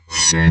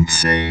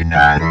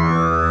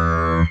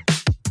CinciNatter.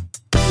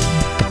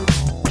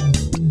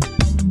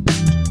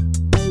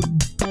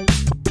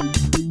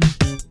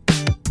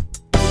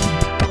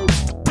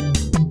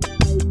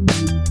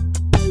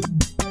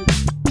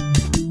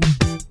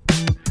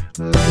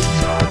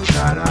 Let's all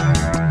chatter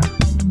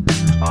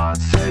on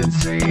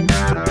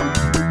CinciNatter.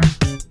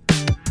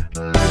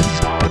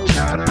 Let's all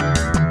chatter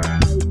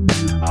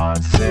on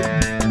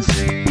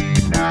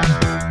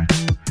CinciNatter.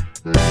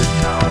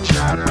 Let's all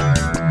chatter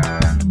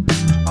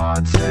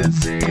on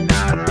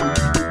CinciNatter.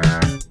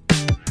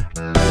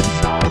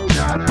 Let's all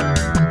chatter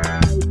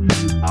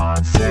on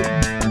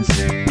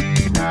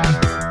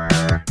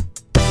CinciNatter.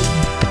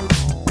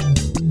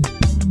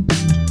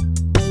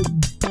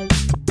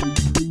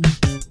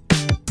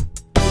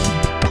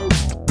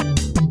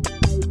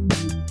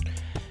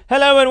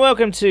 Hello and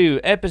welcome to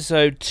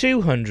episode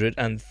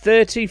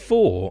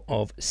 234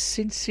 of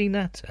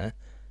CinciNatter,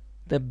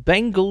 the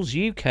Bengals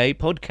UK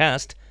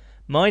podcast.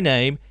 My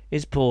name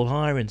is Paul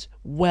Hirons.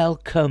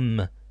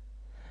 Welcome.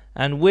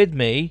 And with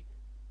me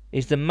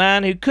is the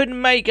man who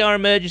couldn't make our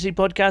emergency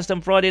podcast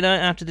on Friday night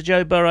after the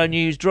Joe Burrow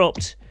news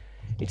dropped.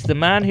 It's the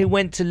man who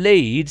went to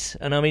Leeds,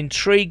 and I'm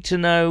intrigued to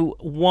know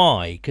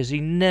why, because he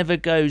never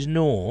goes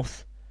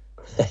north.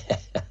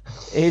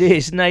 It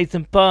is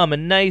Nathan Palmer.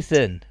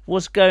 Nathan,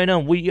 what's going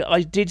on?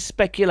 I did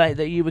speculate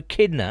that you were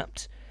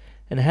kidnapped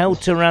and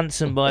held to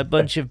ransom by a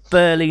bunch of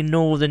burly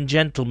northern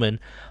gentlemen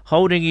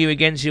holding you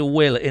against your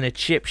will in a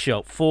chip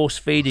shop,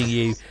 force-feeding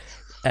you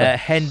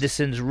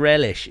Henderson's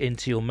relish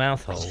into your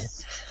mouth hole.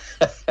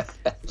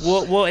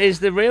 What is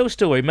the real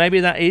story? Maybe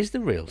that is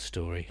the real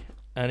story.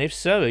 And if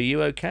so, are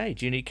you okay?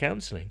 Do you need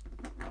counselling?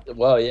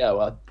 Well, yeah,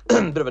 a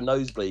bit of a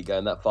nosebleed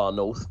going that far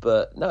north,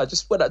 but no, I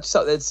just went out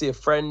there to see a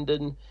friend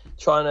and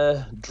trying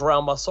to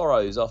drown my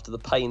sorrows after the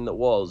pain that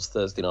was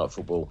Thursday night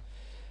football.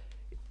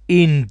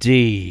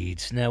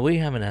 Indeed. Now, we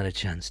haven't had a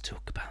chance to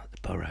talk about the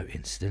Burrow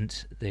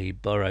incident, the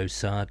Burrow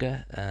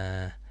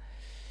saga,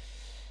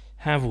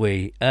 have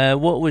we?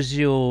 What was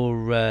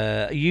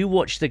your... you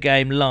watched the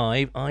game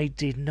live. I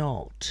did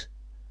not.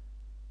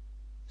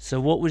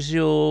 So what was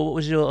your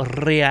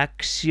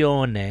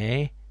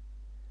reazione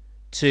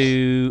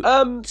to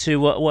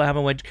what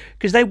happened,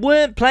 because they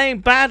weren't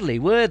playing badly,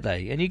 were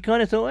they? And you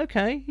kind of thought,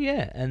 okay,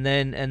 yeah, and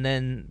then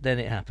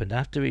it happened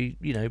after he,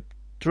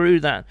 threw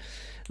that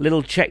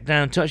little check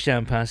down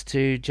touchdown pass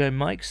to Joe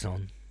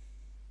Mixon.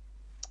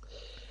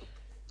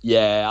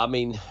 Yeah, I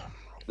mean,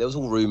 there was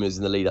all rumours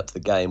in the lead up to the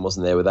game,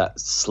 wasn't there, with that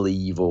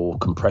sleeve or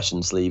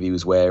compression sleeve he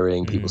was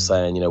wearing, people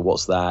saying,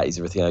 what's that, is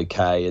everything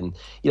okay? And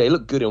he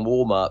looked good in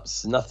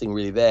warm-ups, nothing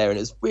really there, and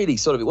it was really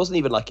it wasn't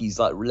even like he's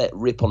like let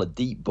rip on a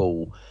deep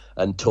ball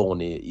and torn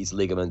his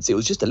ligaments. It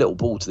was just a little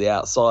ball to the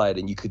outside,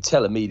 and you could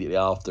tell immediately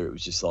after it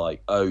was just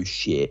like, oh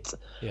shit.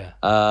 Yeah.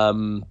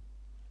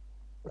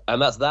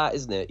 And that's that,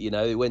 isn't it?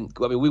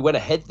 We went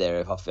ahead there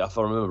if I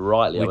remember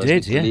rightly. We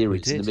did, in the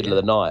middle of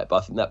the night, but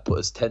I think that put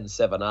us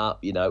 10-7 up.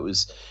 It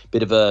was a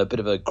bit of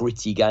a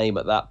gritty game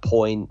at that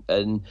point,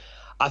 and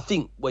I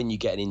think when you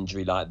get an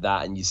injury like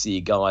that and you see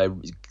a guy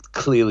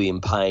clearly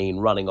in pain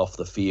running off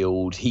the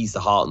field, he's the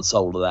heart and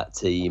soul of that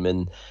team,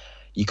 and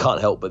you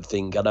can't help but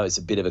think, I know it's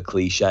a bit of a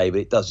cliche, but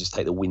it does just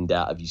take the wind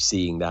out of you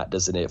seeing that,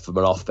 doesn't it? From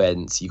an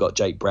offense, you got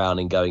Jake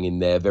Browning going in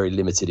there, very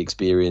limited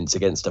experience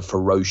against a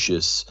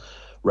ferocious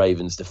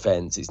Ravens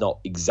defense. It's not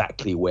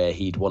exactly where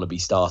he'd want to be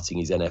starting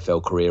his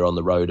NFL career, on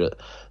the road at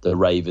the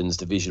Ravens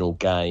divisional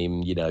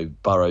game.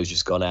 Burrow's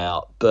just gone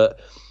out. But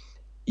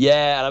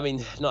yeah, I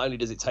mean, not only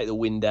does it take the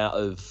wind out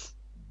of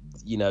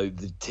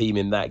the team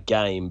in that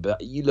game,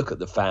 but you look at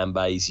the fan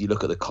base, you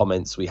look at the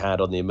comments we had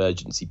on the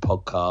emergency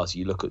podcast,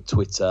 you look at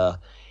Twitter,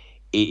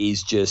 it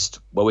is just,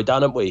 well, we're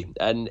done, aren't we?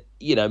 And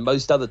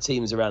most other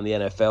teams around the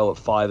NFL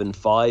at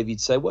 5-5, you'd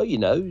say, well,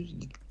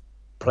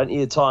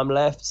 plenty of time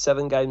left,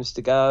 7 games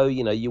to go,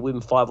 you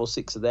win 5 or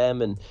 6 of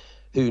them, and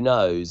who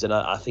knows? And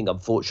I think,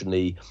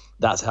 unfortunately,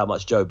 that's how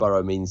much Joe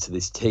Burrow means to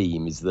this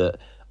team, is that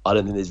I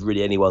don't think there's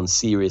really anyone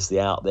seriously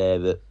out there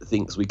that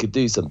thinks we could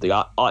do something.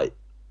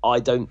 I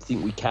don't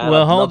think we can.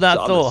 Well, hold that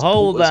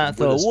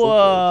thought.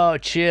 Whoa,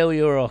 chill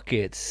your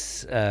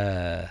rockets.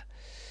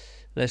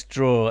 Let's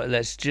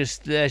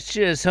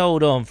just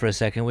hold on for a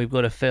second. We've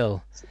got to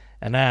fill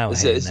an hour.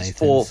 This is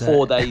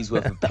 4 days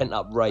worth of pent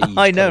up rage.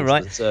 I know,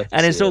 right?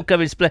 And it's all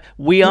coming split.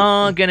 We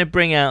are going to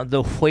bring out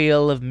the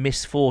Wheel of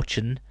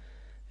Misfortune,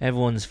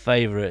 everyone's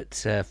favourite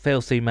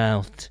filthy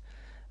mouthed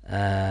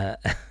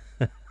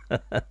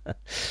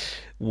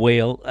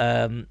wheel.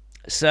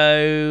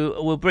 So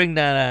we'll bring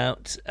that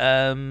out.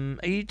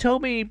 You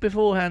told me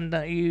beforehand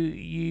that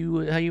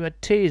you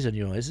had tears in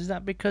your eyes. Is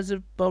that because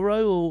of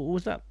Burrow, or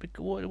was that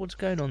what's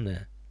going on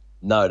there?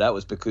 No, that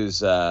was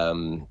because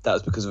of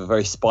a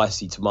very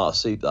spicy tomato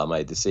soup that I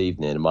made this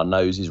evening, and my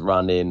nose is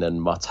running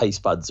and my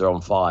taste buds are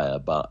on fire.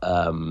 But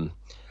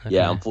Okay.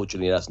 Yeah,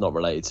 unfortunately, that's not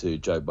related to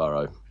Joe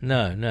Burrow.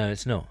 No,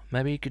 it's not.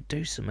 Maybe you could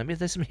do some. Maybe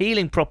there's some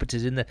healing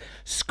properties in the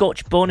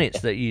Scotch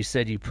bonnets that you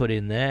said you put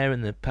in there,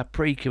 and the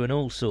paprika and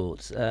all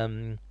sorts.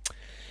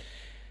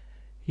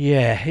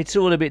 Yeah, it's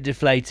all a bit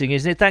deflating,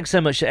 isn't it? Thanks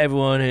so much to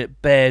everyone who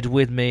bared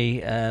with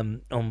me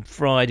on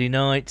Friday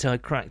night. I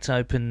cracked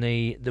open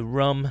the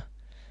rum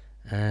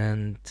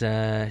and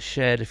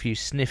shared a few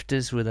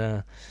snifters with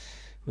our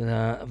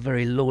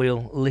very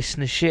loyal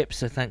listenership.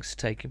 So thanks for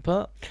taking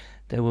part.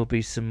 There will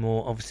be some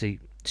more, obviously,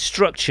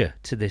 structure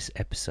to this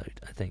episode,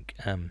 I think.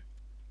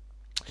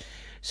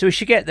 So we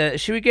should get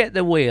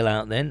the wheel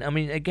out then? I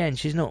mean, again,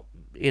 she's not,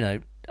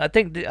 I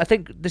think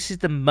this is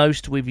the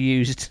most we've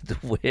used the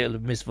Wheel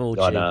of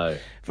Misfortune I know.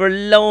 for a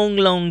long,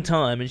 long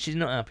time, and she's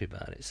not happy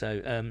about it.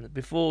 So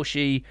before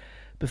she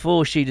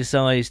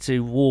decides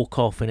to walk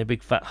off in a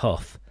big fat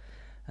huff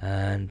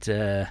and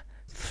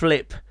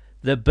flip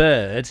the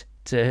bird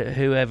to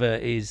whoever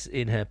is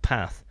in her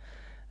path,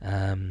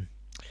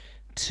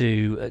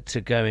 to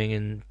going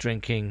and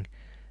drinking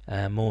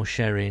more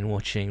sherry and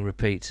watching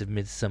repeats of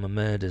Midsummer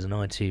Murders on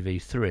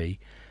ITV3.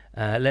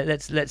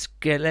 Let's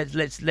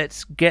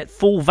get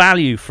full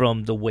value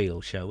from the wheel,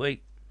 shall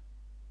we?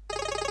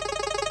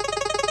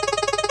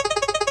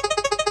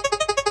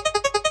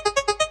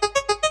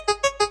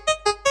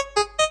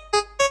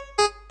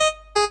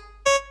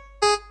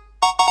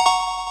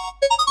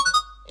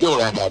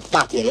 You're on that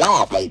fucking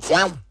laugh, mate,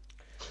 son.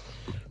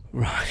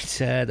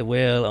 Right, the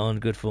wheel on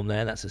good form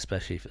there. That's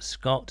especially for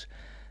Scott.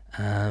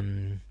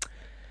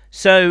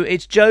 So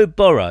it's Joe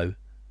Burrow.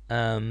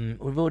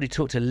 We've already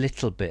talked a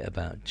little bit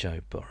about Joe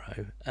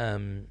Burrow.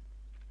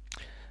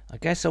 I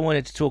guess I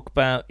wanted to talk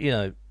about,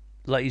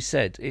 like you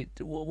said,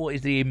 what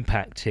is the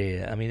impact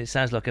here? I mean, it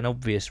sounds like an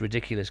obvious,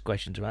 ridiculous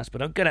question to ask,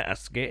 but I'm going to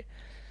ask it.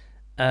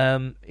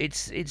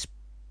 It's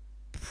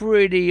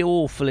pretty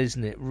awful,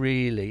 isn't it,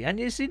 really? And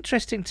it's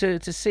interesting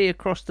to see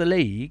across the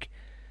league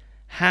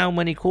how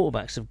many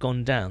quarterbacks have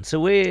gone down.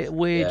 So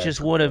we're just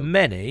one of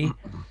many.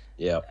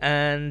 Yeah.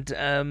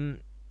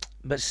 And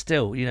but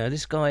still,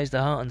 this guy is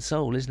the heart and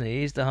soul, isn't he?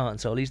 He's the heart and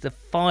soul. He's the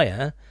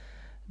fire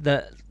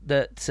that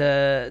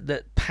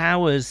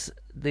powers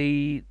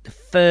the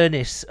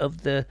furnace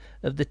of the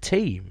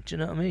team. Do you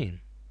know what I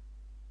mean?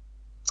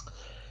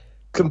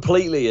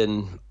 Completely.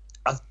 And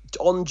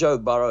on Joe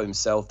Burrow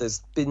himself,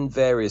 there's been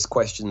various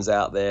questions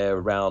out there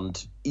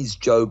around, is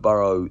Joe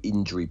Burrow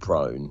injury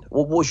prone?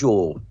 What was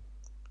your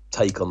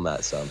take on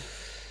that, son?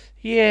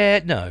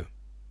 Yeah, no.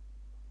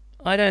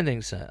 I don't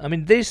think so. I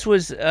mean, this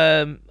was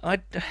so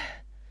obviously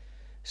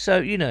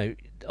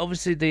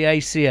the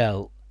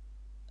ACL.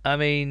 I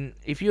mean,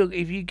 if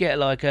you get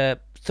like a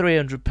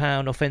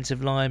 300-pound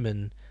offensive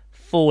lineman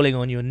falling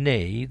on your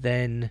knee,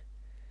 then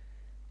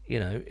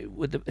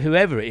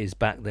whoever it is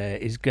back there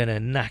is gonna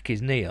knack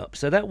his knee up.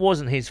 So that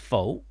wasn't his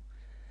fault.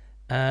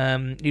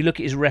 You look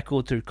at his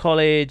record through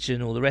college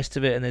and all the rest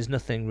of it, and there's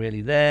nothing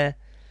really there.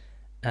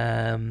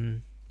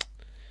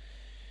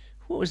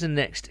 What was the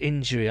next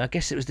injury? I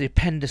guess it was the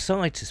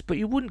appendicitis, but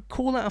you wouldn't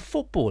call that a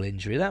football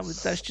injury.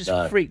 That's just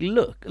freak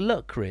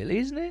luck, really,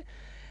 isn't it?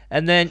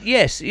 And then,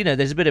 yes,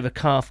 there's a bit of a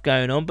calf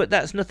going on, but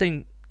that's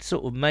nothing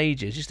sort of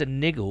major. It's just a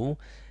niggle.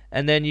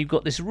 And then you've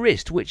got this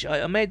wrist, which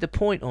I made the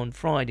point on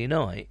Friday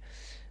night.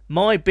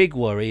 My big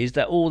worry is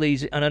that all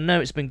these, and I know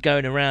it's been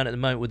going around at the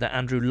moment with the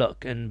Andrew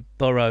Luck and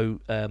Burrow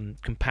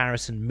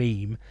comparison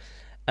meme.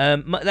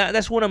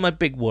 That's one of my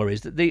big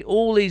worries, that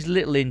all these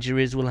little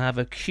injuries will have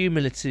a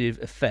cumulative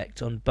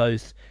effect on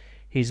both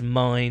his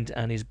mind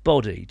and his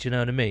body. Do you know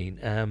what I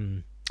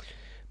mean?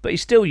 But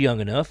he's still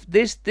young enough.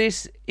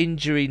 This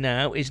injury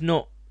now is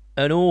not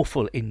an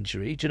awful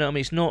injury. Do you know what I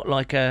mean? It's not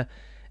like a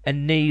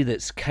knee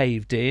that's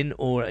caved in,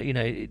 or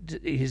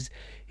his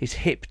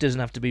hip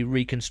doesn't have to be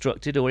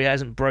reconstructed, or he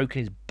hasn't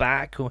broken his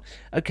back. Or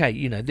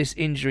this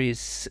injury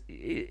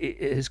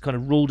has kind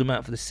of ruled him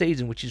out for the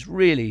season, which is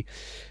really,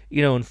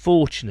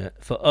 unfortunate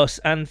for us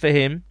and for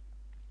him.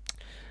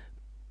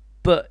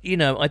 But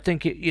I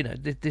think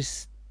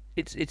it's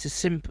a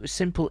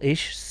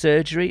simple-ish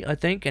surgery, I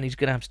think, and he's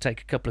going to have to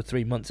take a couple of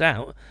 3 months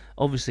out,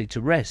 obviously,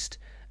 to rest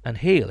and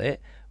heal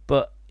it.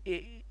 But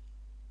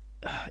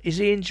is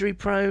he injury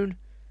prone?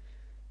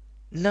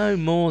 No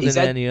more than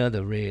any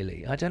other,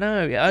 really. I don't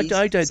know. I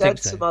don't think so. He's had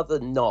some other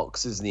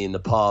knocks, hasn't he, in the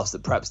past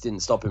that perhaps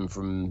didn't stop him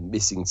from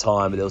missing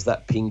time. There was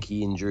that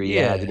pinky injury he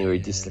had, and he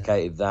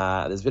dislocated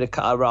that. There was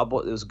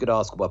a good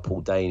article by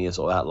Paul Dania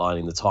sort of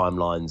outlining the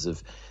timelines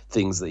of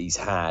things that he's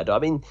had. I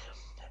mean,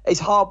 it's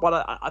hard,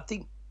 but I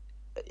think,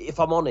 if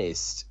I'm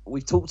honest,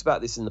 we've talked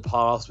about this in the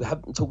past. We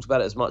haven't talked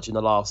about it as much in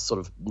the last sort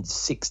of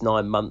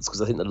 6-9 months,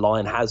 because I think the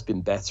line has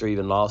been better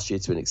even last year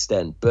to an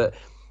extent. But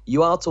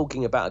you are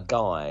talking about a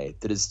guy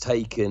that has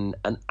taken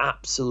an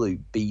absolute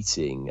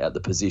beating at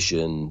the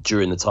position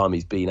during the time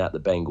he's been at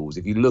the Bengals.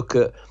 If you look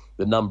at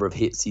the number of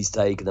hits he's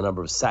taken, the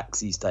number of sacks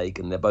he's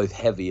taken, they're both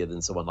heavier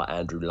than someone like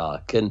Andrew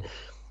Luck. And,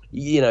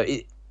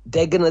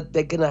 they're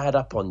gonna add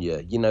up on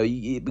you.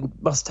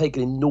 It must take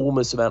an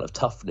enormous amount of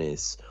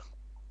toughness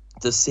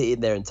to sit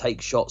in there and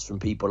take shots from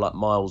people like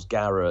Myles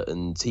Garrett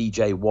and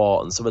TJ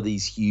Watt and some of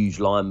these huge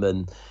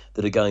linemen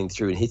that are going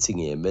through and hitting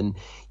him. And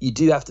you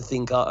do have to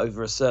think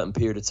over a certain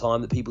period of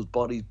time that people's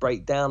bodies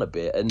break down a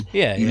bit. And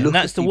and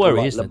that's the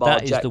worry, isn't it?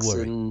 That is the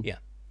worry.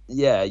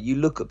 Yeah, you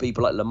look at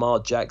people like Lamar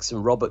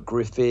Jackson, Robert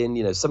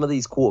Griffin, some of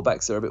these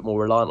quarterbacks that are a bit more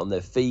reliant on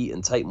their feet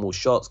and take more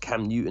shots.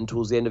 Cam Newton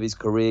towards the end of his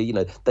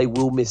career, they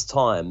will miss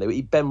time.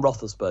 Ben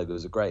Roethlisberger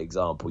was a great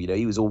example.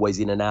 He was always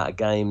in and out of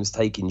games,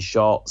 taking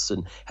shots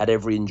and had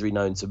every injury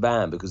known to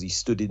man because he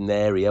stood in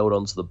there, he held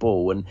onto the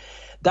ball. And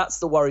that's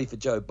the worry for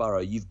Joe Burrow.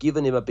 You've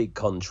given him a big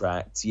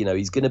contract.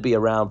 He's going to be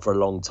around for a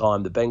long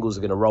time. The Bengals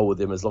are going to roll with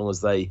him as long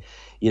as they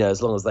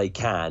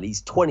can.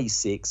 He's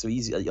 26, so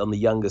he's on the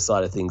younger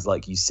side of things,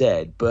 like you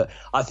said. But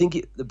I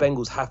think the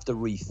Bengals have to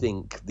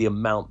rethink the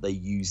amount they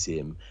use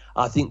him.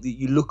 I think that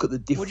you look at the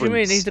difference. What do you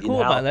mean? He's the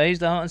quarterback, though. He's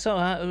the heart and soul.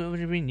 What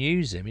do you mean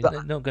use him?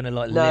 They're not going to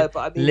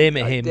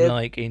limit him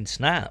in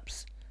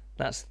snaps.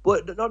 That's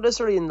not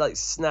necessarily in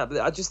snap.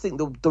 But I just think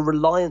the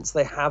reliance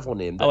they have on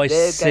him. I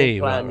see.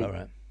 Game plan,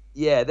 right.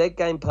 Yeah, their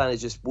game plan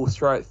is just we'll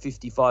throw it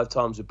 55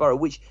 times with Burrow,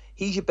 which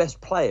he's your best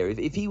player.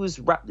 If he was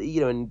wrapped,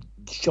 in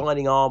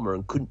shining armor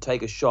and couldn't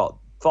take a shot,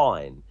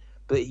 fine.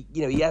 But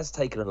he has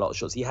taken a lot of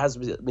shots. He has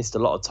missed a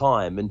lot of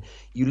time. And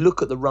you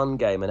look at the run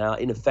game and how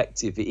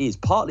ineffective it is,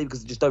 partly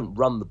because they just don't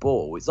run the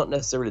ball. It's not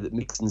necessarily that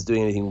Mixon's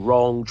doing anything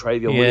wrong,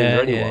 Travion Williams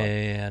or anyone.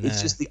 Yeah,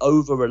 it's just the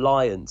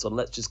over-reliance on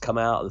let's just come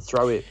out and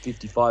throw it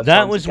 55 that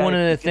times was a game. One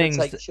of the things.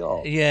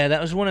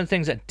 That was one of the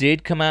things that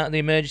did come out of the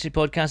emergency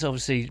podcast.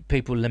 Obviously,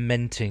 people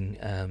lamenting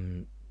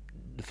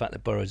the fact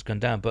that Burrow's gone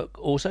down, but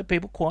also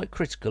people quite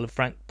critical of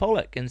Frank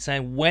Pollock and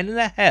saying, when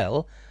the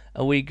hell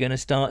are we going to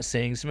start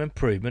seeing some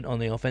improvement on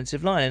the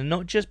offensive line? And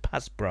not just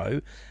pass pro,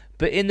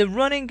 but in the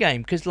running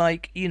game. Because,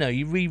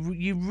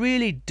 you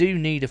really do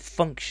need a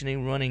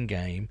functioning running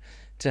game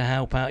to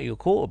help out your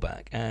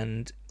quarterback.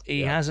 And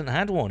he hasn't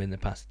had one in the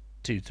past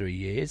 2-3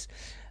 years.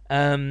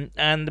 And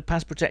the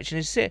pass protection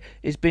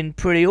has been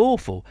pretty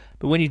awful.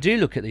 But when you do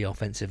look at the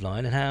offensive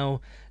line and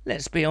how,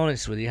 let's be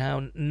honest with you,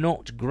 how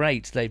not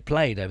great they've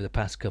played over the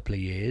past couple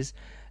of years,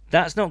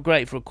 that's not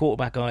great for a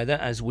quarterback either,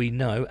 as we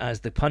know,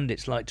 as the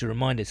pundits like to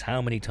remind us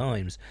how many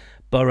times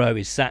Burrow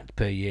is sacked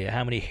per year,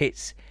 how many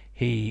hits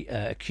he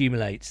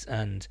accumulates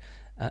and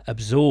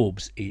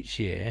absorbs each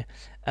year.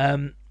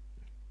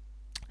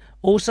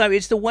 Also,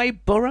 it's the way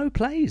Burrow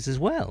plays as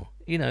well.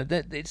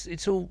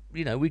 It's all,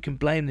 we can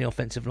blame the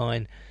offensive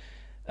line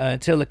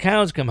until the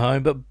cows come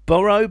home, but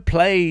Burrow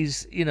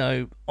plays,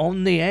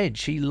 on the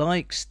edge. He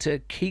likes to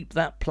keep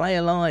that play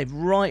alive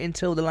right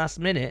until the last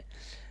minute.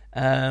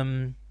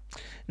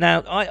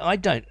 Now, I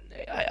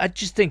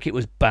just think it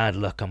was bad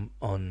luck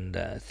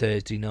on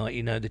Thursday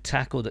night. The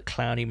tackle that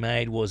Clowney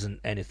made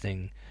wasn't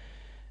anything,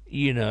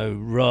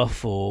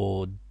 rough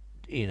or,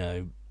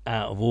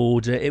 out of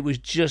order. It was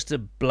just a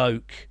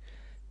bloke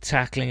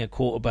tackling a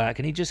quarterback,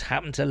 and he just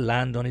happened to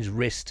land on his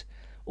wrist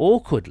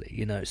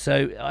awkwardly,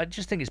 So I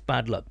just think it's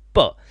bad luck.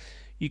 But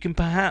you can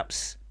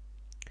perhaps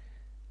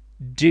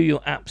do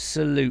your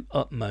absolute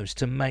utmost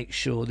to make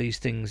sure these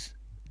things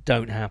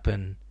don't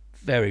happen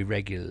very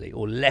regularly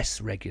or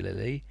less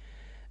regularly,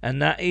 and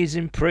that is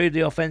improve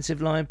the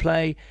offensive line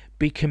play,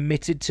 be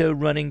committed to a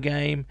running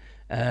game,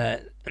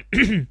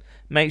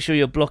 make sure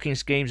your blocking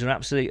schemes are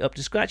absolutely up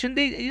to scratch. And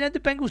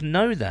the Bengals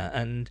know that,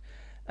 and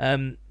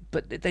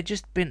but they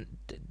just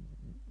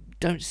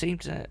don't seem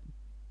to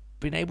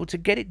been able to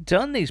get it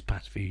done these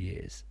past few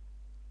years.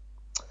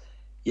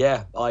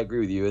 Yeah, I agree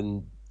with you.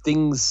 And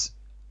things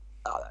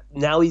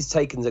now he's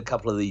taken a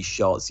couple of these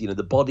shots.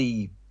 The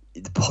body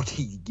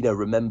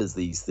remembers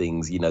these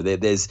things.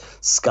 There's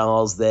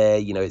scars there.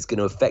 It's going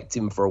to affect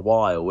him for a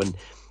while, and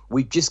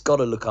we've just got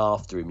to look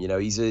after him.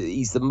 He's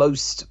the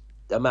most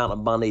amount of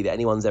money that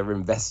anyone's ever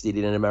invested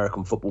in an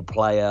American football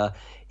player.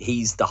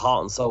 He's the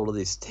heart and soul of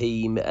this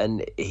team,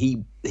 and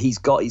he's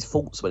got his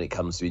faults when it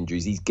comes to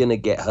injuries. He's going to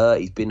get hurt.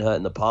 He's been hurt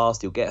in the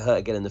past. He'll get hurt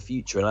again in the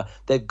future, and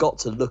they've got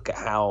to look at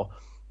how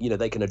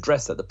they can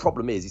address that. The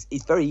problem is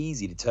it's very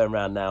easy to turn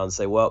around now and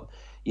say, well,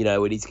 we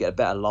need to get a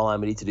better line.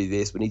 We need to do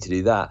this. We need to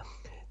do that.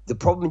 The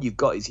problem you've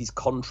got is his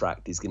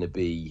contract is going to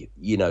be,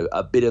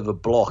 a bit of a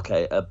block,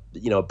 a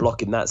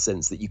block in that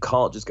sense that you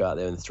can't just go out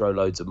there and throw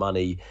loads of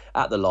money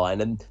at the line.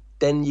 And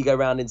then you go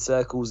around in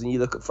circles and you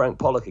look at Frank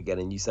Pollock again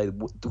and you say,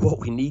 what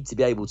we need to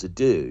be able to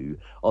do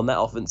on that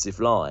offensive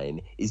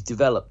line is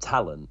develop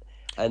talent.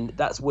 And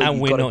that's where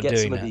you've got to get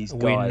some of these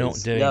guys. We're not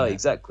doing No, that.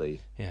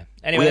 Exactly. Yeah.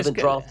 Anyway, we haven't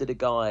drafted a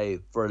guy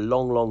for a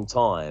long, long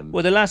time.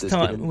 Well, the last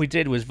time we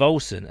did was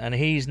Volson, and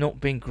he's not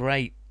been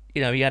great.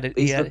 He's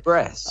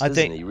regressed,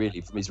 hasn't he,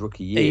 really, from his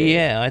rookie year?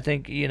 Yeah, I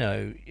think,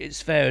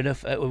 it's fair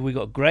enough. We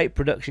got great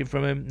production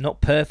from him.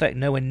 Not perfect,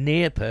 nowhere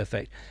near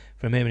perfect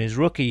from him in his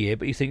rookie year.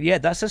 But you think,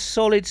 that's a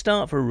solid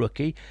start for a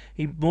rookie.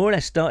 He more or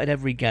less started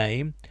every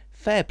game.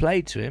 Fair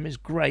play to him. It's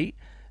great.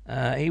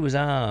 He was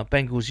our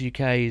Bengals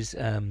UK's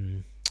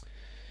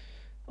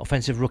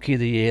offensive rookie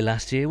of the year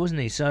last year, wasn't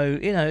he? So,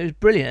 it was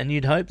brilliant, and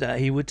you'd hope that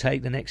he would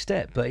take the next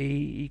step, but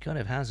he kind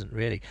of hasn't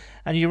really.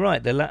 And you're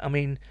right.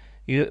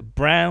 You look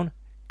Brown,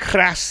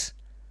 Crass,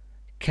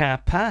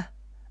 Kappa,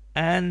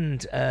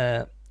 and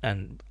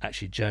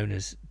actually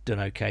Jonah's done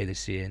okay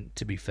this year,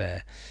 to be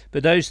fair.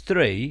 But those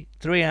three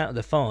out of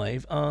the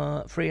 5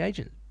 are free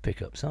agent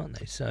pickups, aren't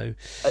they? So,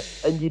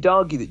 and you'd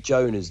argue that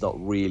Jonah's not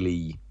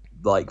really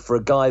like for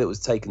a guy that was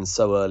taken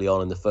so early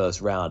on in the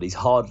first round, he's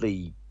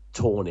hardly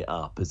torn it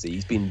up, has he?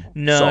 He's been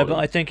solid. But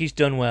I think he's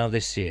done well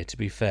this year, to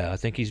be fair. I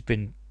think he's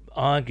been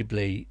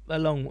arguably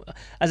along,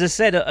 as I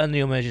said on the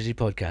emergency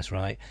podcast,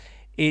 right?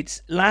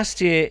 It's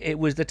last year it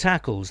was the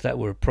tackles that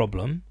were a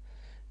problem,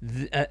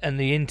 and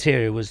the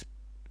interior was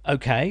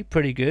okay,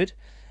 pretty good.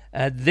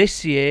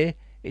 This year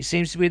it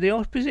seems to be the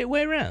opposite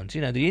way around.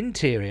 You know, the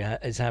interior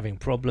is having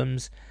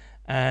problems,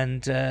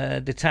 and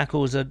the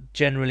tackles are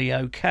generally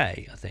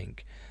okay, I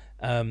think.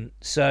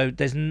 So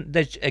there's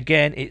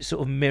again, it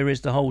sort of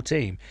mirrors the whole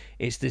team.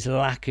 It's this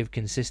lack of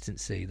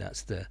consistency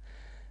that's the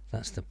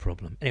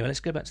problem. Anyway, let's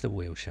go back to the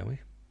wheel, shall we?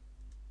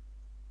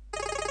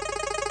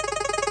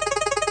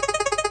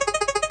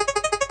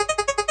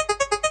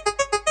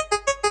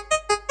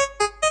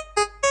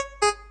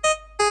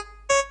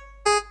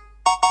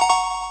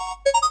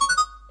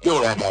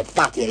 You're on the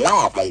fucking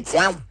laugh, mate,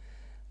 son.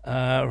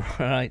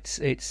 Right,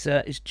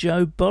 it's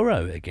Joe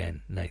Burrow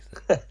again,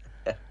 Nathan.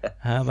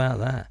 How about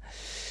that?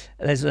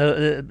 There's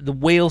the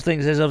wheel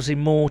thinks there's obviously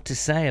more to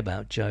say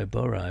about Joe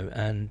Burrow,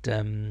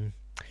 and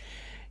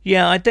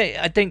yeah, I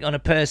think on a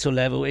personal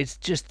level, it's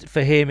just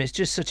for him, it's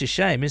just such a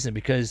shame, isn't it?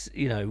 Because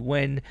you know,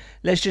 when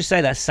let's just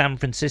say that San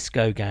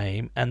Francisco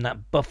game and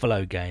that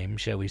Buffalo game,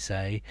 shall we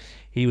say,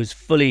 he was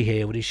fully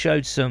healed. He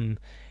showed some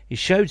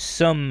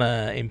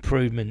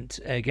improvement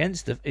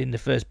in the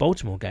first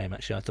Baltimore game,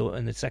 actually, I thought,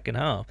 in the second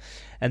half.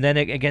 And then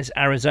against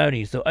Arizona,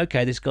 you thought,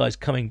 okay, this guy's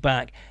coming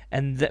back.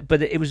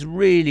 But it was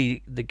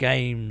really the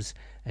games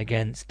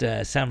against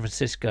San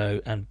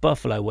Francisco and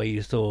Buffalo where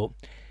you thought,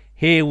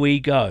 here we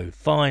go.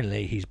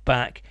 Finally, he's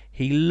back.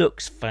 He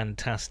looks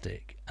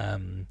fantastic.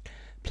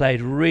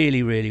 Played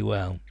really, really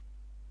well.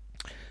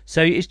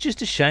 So it's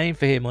just a shame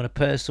for him on a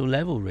personal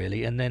level,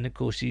 really. And then, of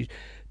course, you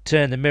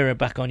turn the mirror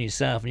back on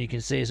yourself and you can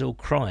see us all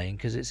crying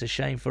because it's a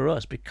shame for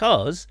us,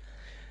 because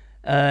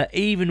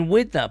even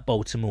with that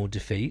Baltimore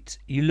defeat,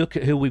 you look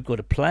at who we've got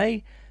to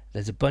play.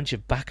 There's a bunch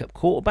of backup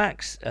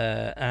quarterbacks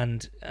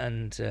and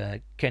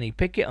Kenny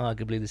Pickett,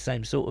 arguably the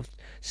same sort of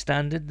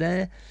standard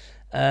there.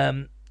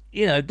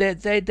 You know,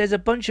 there's a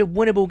bunch of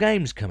winnable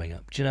games coming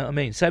up. Do you know what I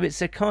mean? So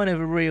it's a kind of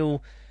a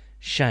real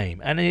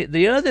shame. And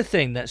the other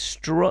thing that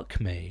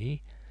struck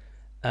me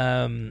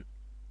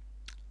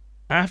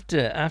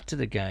after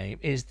the game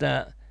is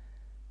that,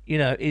 you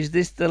know, is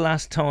this the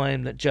last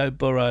time that Joe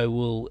Burrow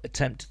will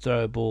attempt to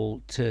throw a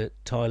ball to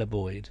Tyler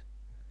Boyd?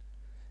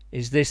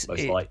 Is this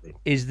Most likely.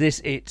 Is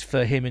this it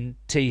for him and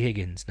T.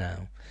 Higgins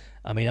now?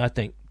 I mean, I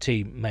think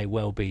T may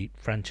well be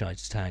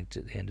franchise tagged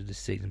at the end of the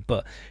season.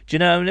 But do you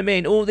know what I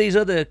mean? All these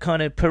other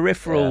kind of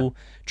peripheral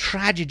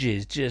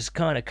tragedies just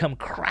kind of come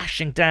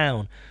crashing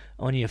down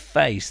on your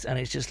face, and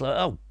it's just like,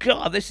 oh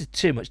God, this is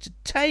too much to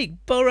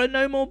take. Burrow,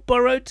 no more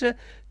Burrow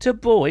to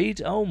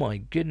Boyd. Oh my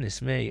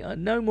goodness me,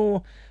 no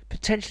more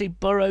potentially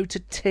Burrow to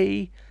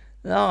T.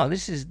 Oh,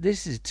 this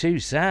is too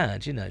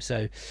sad, you know.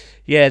 So,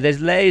 yeah,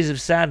 there's layers of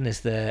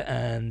sadness there,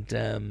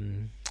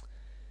 and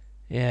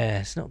yeah,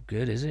 it's not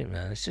good, is it,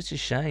 man? It's such a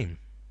shame.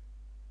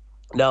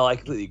 No, I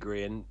completely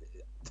agree. And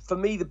for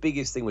me, the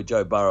biggest thing with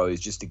Joe Burrow is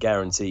just to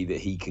guarantee that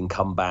he can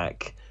come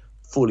back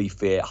fully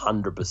fit,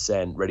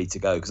 100% ready to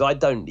go. Because I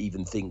don't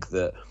even think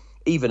that,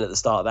 even at the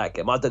start of that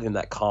game, I don't think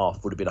that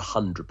calf would have been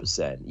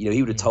 100%. You know,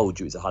 he would have told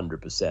you it's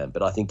 100%,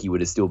 but I think he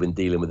would have still been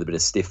dealing with a bit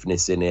of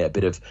stiffness in it, a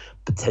bit of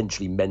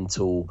potentially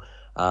mental,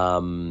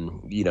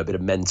 you know, a bit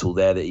of mental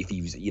there, that if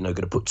he was, you know,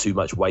 going to put too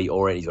much weight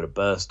on it, he's going to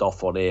burst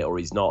off on it, or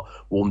he's not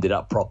warmed it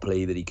up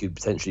properly, that he could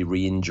potentially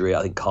re-injure it.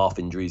 I think calf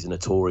injuries are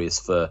notorious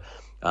for,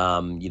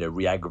 you know,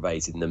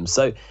 re-aggravating them.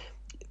 So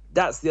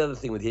that's the other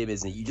thing with him,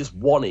 isn't it? You just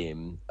want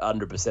him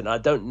 100%. I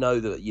don't know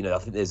that, you know, I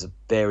think there's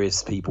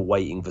various people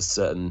waiting for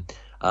certain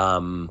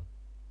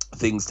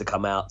things to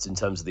come out in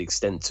terms of the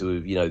extent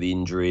to, you know, the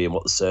injury and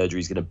what the surgery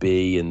is going to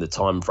be and the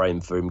time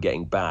frame for him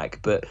getting back.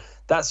 But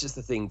that's just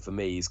the thing for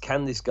me, is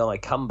can this guy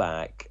come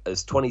back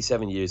as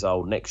 27 years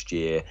old next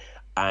year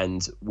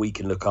and we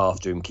can look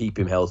after him, keep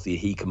him healthy,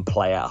 he can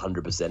play at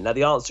 100%? Now,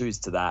 the answer is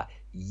to that,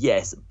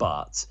 yes,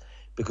 but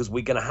because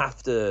we're going to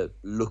have to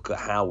look at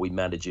how we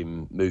manage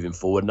him moving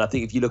forward. And I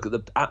think if you look at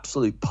the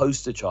absolute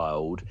poster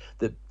child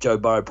that Joe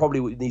Burrow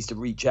probably needs to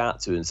reach out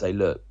to and say,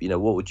 look, you know,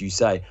 what would you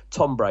say?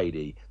 Tom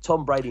Brady.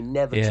 Tom Brady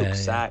never took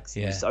sacks.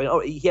 Yeah. I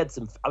mean, he had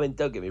some, I mean,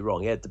 don't get me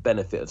wrong, he had the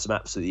benefit of some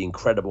absolutely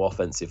incredible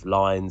offensive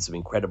lines, some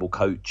incredible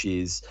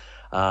coaches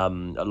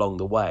along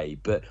the way.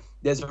 But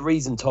there's a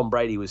reason Tom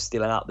Brady was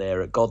still out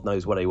there at God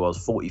knows what he was,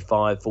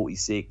 45,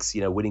 46,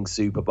 you know, winning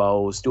Super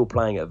Bowls, still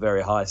playing at a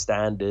very high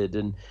standard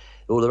and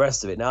all the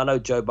rest of it. Now, I know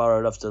Joe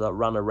Burrow loves to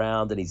run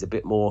around and he's a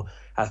bit more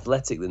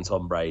athletic than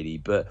Tom Brady,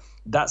 but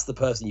that's the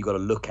person you've got to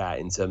look at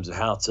in terms of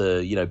how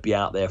to, you know, be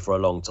out there for a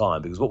long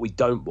time. Because what we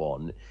don't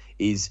want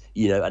is,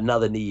 you know,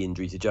 another knee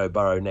injury to Joe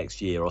Burrow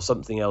next year or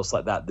something else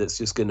like that that's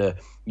just going to,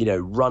 you know,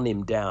 run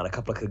him down, a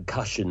couple of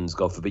concussions,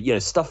 God forbid, you know,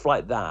 stuff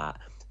like that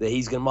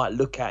he's going to might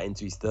look at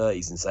into his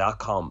 30s and say, I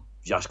can't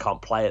just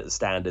can't play at the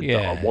standard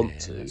that I want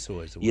to. That's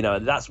always the you know, way.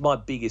 and that's my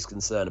biggest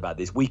concern about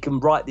this. We can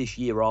write this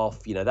year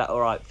off. You know, that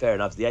all right, fair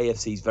enough. The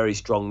AFC's very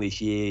strong this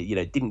year. You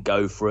know, it didn't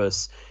go for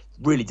us.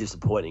 Really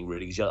disappointing,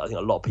 really, because I think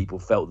a lot of people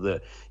felt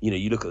that, you know,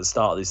 you look at the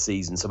start of this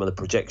season, some of the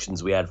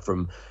projections we had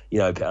from, you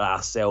know,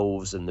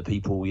 ourselves and the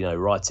people, you know,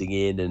 writing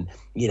in, and,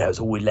 you know,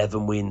 it's all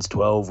 11 wins,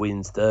 12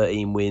 wins,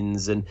 13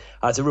 wins. And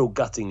it's a real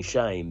gutting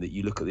shame that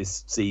you look at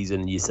this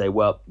season and you say,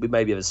 well, we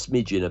maybe have a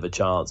smidgen of a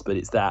chance, but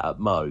it's that at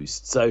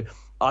most. So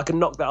I can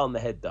knock that on the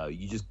head, though.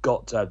 You just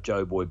got to have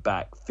Joe Boy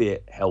back,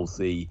 fit,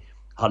 healthy,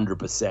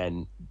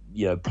 100%,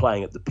 you know,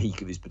 playing at the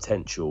peak of his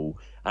potential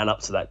and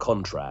up to that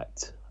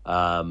contract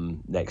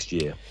next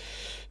year.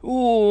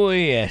 Oh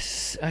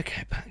yes.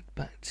 Okay,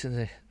 back to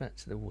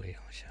the wheel,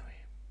 shall we?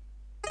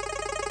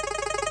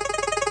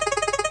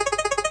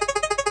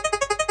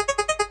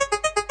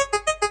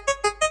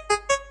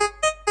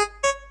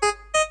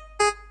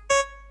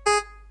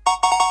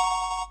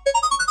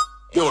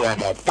 You're on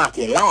the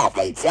fucking laugh,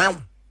 eh,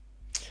 son?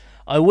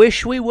 I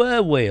wish we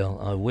were, Wheel.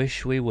 I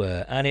wish we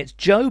were. And it's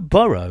Joe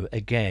Burrow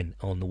again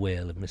on the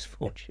Wheel of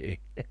Misfortune.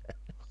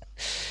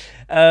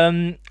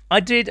 I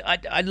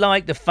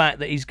like the fact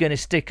that he's going to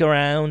stick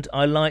around.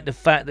 I like the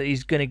fact that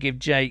he's going to give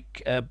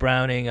Jake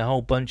Browning a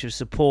whole bunch of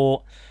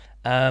support.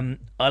 I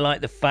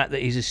like the fact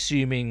that he's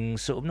assuming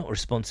sort of not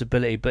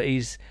responsibility, but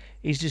he's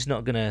just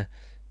not going to,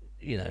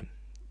 you know,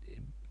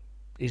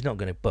 he's not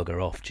going to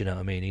bugger off. Do you know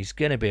what I mean? He's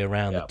going to be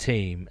around the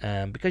team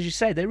because you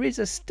say there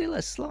is still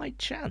a slight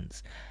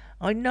chance.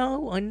 I know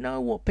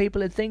what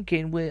people are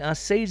thinking. Our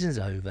season's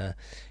over.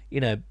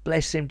 You know,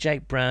 bless him,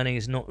 Jake Browning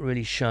has not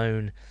really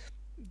shown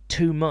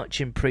too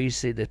much in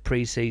the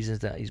pre-seasons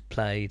that he's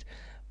played.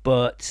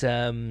 But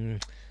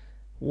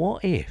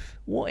what if,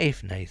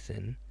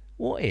 Nathan?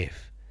 What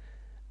if?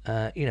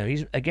 You know,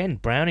 he's again,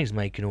 Browning's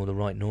making all the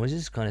right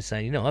noises, kind of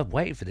saying, you know, I've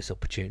waited for this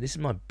opportunity. This is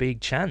my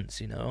big chance.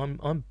 You know,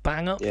 I'm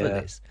bang up for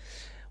this.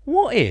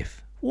 What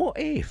if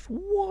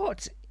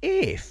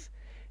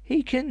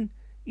he can,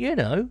 you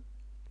know,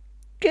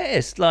 get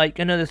us like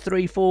another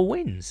 3-4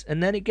 wins,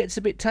 and then it gets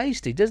a bit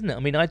tasty, doesn't it? I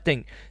mean, I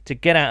think to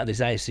get out of this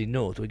AFC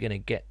North, we're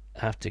going to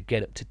have to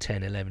get up to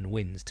 10-11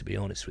 wins, to be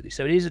honest with you.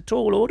 So it is a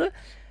tall order,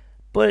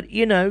 but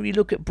you know, you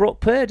look at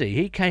Brock Purdy,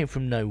 he came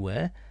from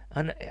nowhere,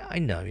 and I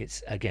know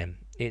it's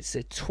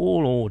a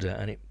tall order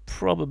and it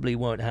probably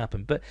won't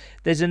happen, but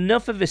there's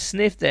enough of a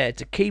sniff there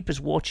to keep us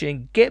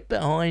watching, get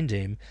behind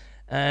him,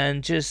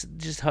 and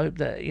just hope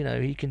that, you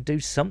know, he can do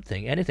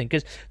something, anything,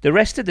 because the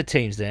rest of the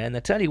team's there, and I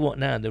tell you what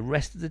now, the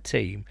rest of the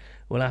team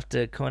will have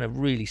to kind of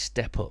really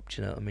step up.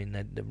 Do you know what I mean?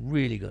 They've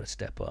really got to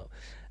step up.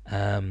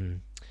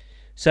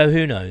 So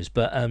who knows?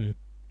 But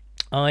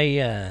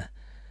I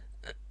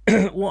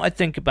what I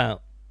think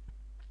about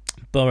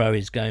Burrow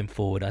is going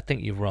forward. I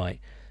think you're right.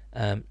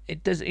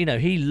 It does, you know,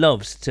 he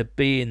loves to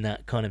be in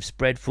that kind of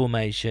spread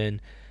formation,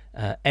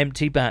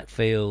 empty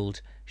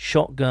backfield,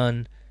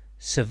 shotgun,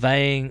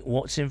 surveying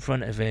what's in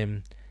front of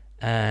him,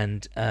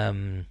 and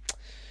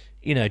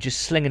you know, just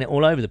slinging it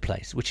all over the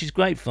place, which is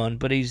great fun.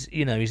 But he's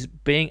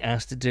being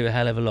asked to do a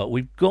hell of a lot.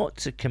 We've got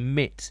to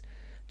commit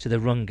to the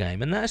run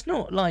game, and that's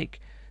not like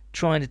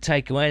trying to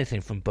take away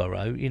anything from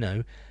Burrow, you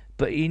know,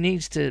 but he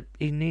needs to.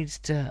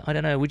 I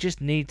don't know. We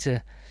just need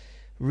to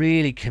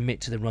really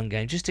commit to the run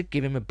game, just to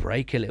give him a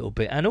break a little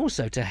bit, and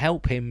also to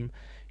help him,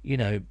 you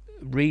know,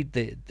 read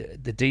the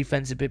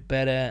defense a bit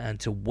better and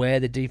to wear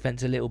the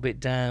defense a little bit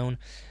down.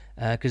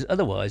 Because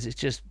otherwise it's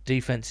just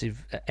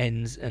defensive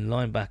ends and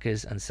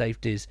linebackers and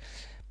safeties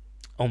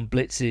on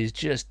blitzes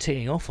just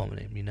teeing off on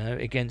him, you know,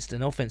 against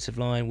an offensive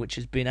line which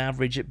has been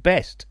average at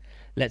best.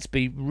 Let's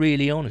be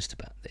really honest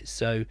about this.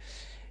 So,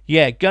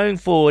 yeah, going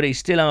forward, he's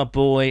still our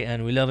boy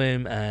and we love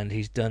him, and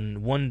he's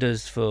done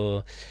wonders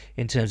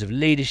in terms of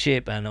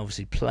leadership and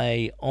obviously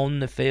play on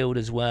the field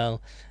as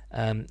well.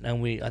 And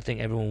I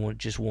think everyone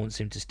just wants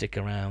him to stick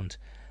around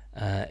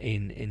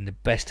in the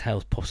best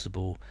health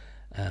possible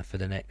for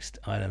the next,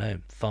 I don't know,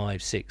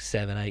 5, 6,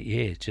 7, 8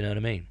 years. Do you know what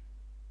I mean?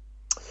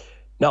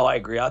 No, I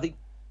agree. I think,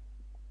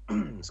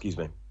 excuse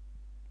me.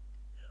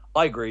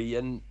 I agree.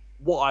 And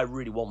what I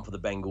really want for the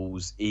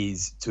Bengals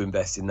is to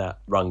invest in that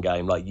run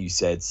game, like you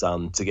said,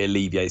 son, to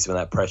alleviate some of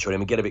that pressure on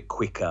him and get a bit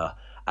quicker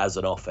as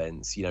an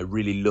offense. You know,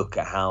 really look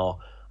at how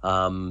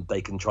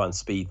they can try and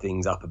speed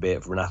things up a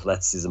bit from an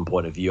athleticism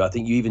point of view. I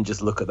think you even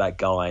just look at that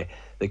guy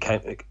that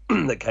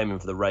came in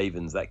for the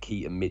Ravens, that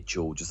Keaton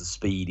Mitchell, just a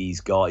speed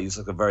he's got. He's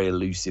like a very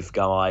elusive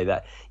guy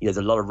that, you know,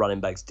 there's a lot of running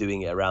backs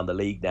doing it around the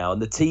league now.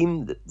 And the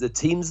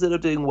teams that are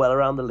doing well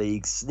around the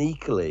league,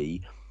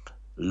 sneakily,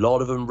 a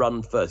lot of them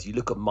run first. You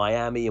look at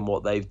Miami and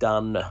what they've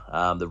done.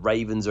 The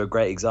Ravens are a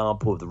great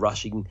example of the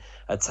rushing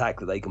attack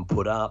that they can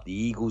put up. The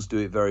Eagles do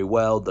it very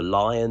well. The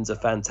Lions are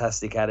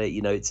fantastic at it.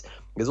 You know,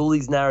 there's all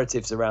these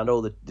narratives around,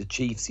 the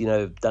Chiefs, you know,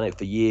 have done it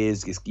for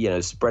years, just, you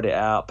know, spread it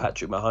out.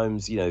 Patrick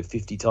Mahomes, you know,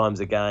 50 times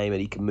a game, and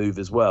he can move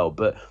as well.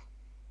 But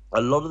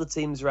a lot of the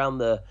teams around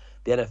the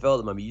NFL at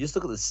the moment, you just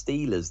look at the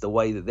Steelers, the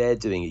way that they're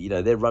doing it. You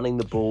know, they're running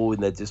the ball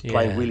and they're just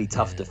playing really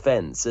tough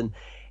defense. And,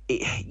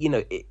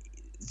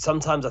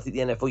 sometimes I think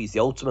the NFL is the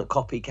ultimate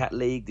copycat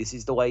league. This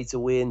is the way to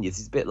win. This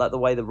is a bit like the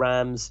way the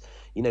Rams,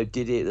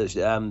 did it.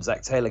 That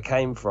Zach Taylor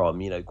came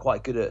from.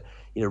 Quite good at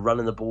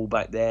running the ball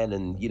back then,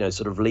 and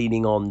sort of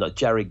leaning on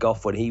Jared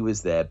Goff when he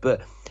was there.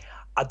 But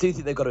I do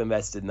think they've got to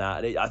invest in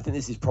that. And I think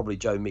this is probably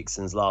Joe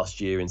Mixon's last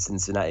year in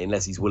Cincinnati,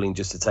 unless he's willing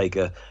just to take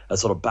a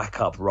sort of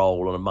backup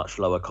role on a much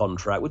lower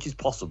contract, which is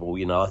possible.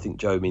 I think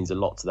Joe means a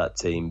lot to that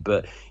team.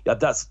 But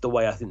that's the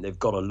way I think they've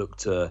got to look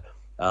to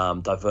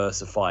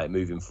diversify it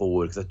moving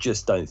forward, because I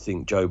just don't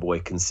think Joe Boy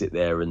can sit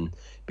there and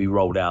be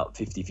rolled out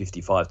 50,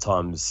 55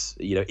 times,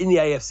 in the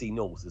AFC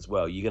North as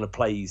well. You're going to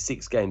play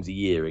 6 games a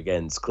year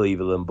against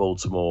Cleveland,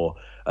 Baltimore,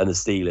 and the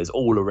Steelers.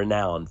 All are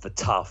renowned for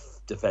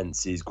tough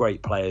defenses,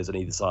 great players on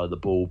either side of the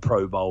ball,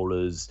 pro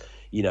bowlers,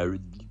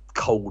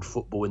 cold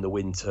football in the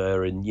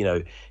winter, and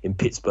in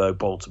Pittsburgh,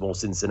 Baltimore,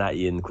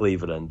 Cincinnati, and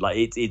Cleveland. Like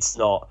it's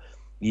not,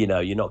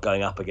 you're not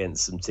going up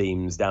against some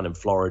teams down in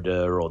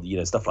Florida or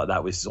stuff like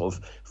that with sort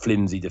of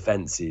flimsy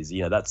defenses.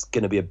 That's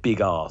going to be a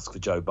big ask for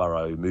Joe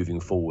Burrow moving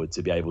forward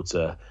to be able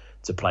to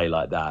play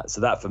like that.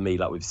 So that, for me,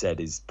 like we've said,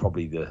 is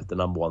probably the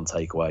number one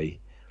takeaway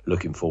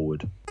looking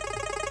forward.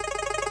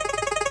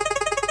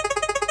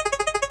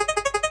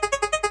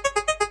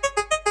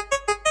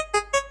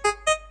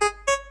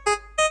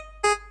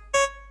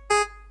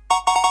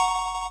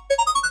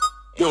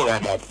 You're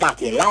on the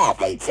fucking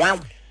laugh, eh,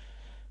 chum?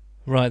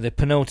 Right, the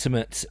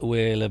penultimate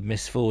Wheel of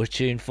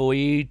Misfortune for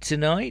you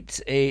tonight.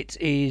 It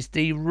is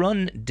the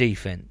run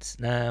defence.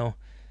 Now,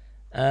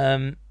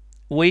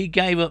 we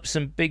gave up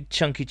some big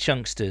chunky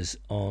chunksters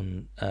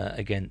on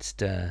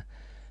against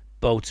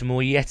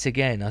Baltimore yet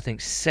again. I think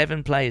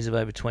 7 players of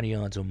over 20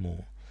 yards or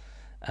more.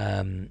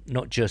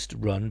 Not just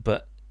run,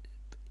 but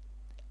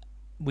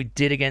we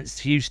did against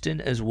Houston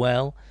as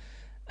well.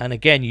 And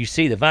again, you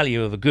see the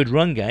value of a good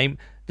run game.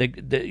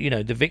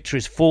 The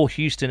victories for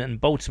Houston and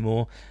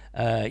Baltimore,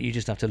 you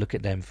just have to look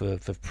at them for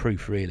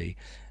proof, really.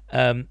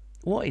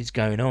 What is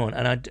going on?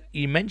 And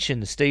you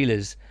mentioned the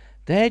Steelers.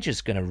 They're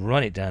just going to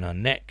run it down our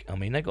neck. I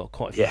mean, they've got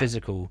quite a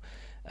physical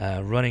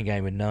running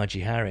game with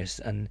Najee Harris.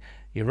 And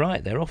you're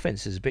right, their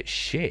offense is a bit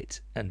shit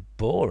and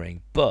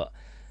boring. But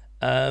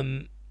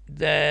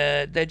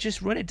they're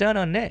just running down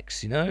our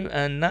necks,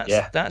 And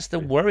that's the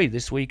worry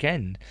this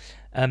weekend.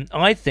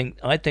 I think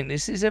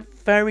this is a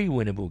very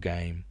winnable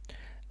game.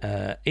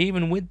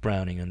 Even with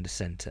Browning under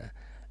centre.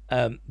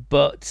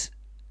 But,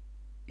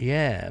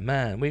 yeah,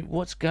 man,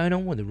 what's going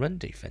on with the run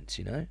defence,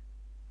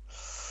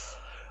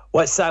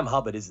 Well, it's Sam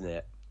Hubbard, isn't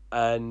it?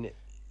 And,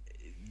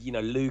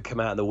 Lou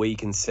came out in the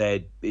week and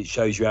said it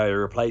shows you how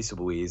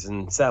irreplaceable he is.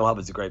 And Sam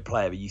Hubbard's a great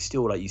player, but you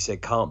still, like you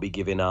said, can't be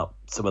giving up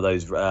some of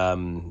those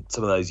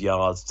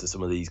yards to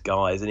some of these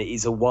guys. And it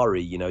is a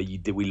worry,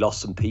 we lost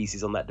some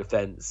pieces on that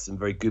defence, some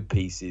very good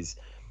pieces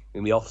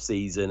in the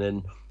off-season.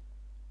 And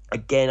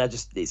again,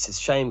 it's a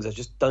shame because I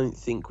just don't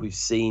think we've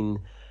seen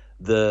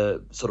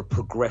the sort of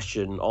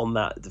progression on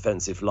that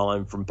defensive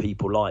line from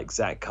people like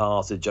Zach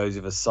Carter,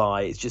 Joseph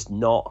Asai. It's just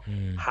not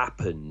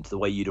happened the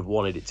way you'd have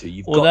wanted it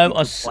to. Although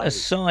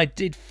Asai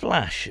did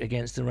flash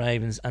against the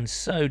Ravens, and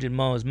so did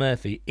Miles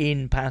Murphy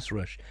in pass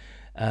rush.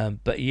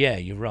 But yeah,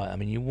 you're right. I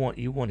mean, you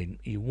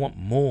want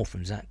more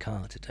from Zach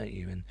Carter, don't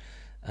you?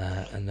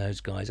 And those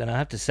guys. And I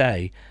have to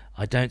say,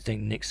 I don't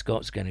think Nick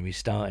Scott's going to be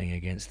starting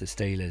against the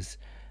Steelers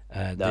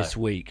this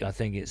week. I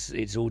think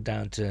it's all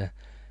down to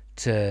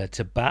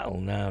battle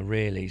now,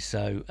 really.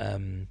 So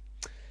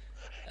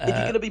if you're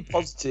going to be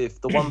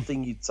positive, the one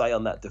thing you'd say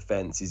on that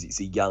defense is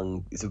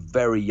it's a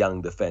very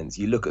young defense.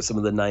 You look at some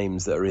of the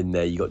names that are in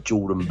there. You got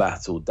Jordan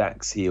Battle,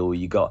 Dax Hill.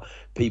 You got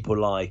people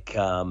like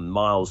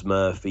Miles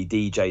Murphy,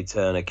 DJ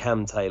Turner,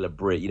 Cam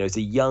Taylor-Britt. It's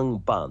a young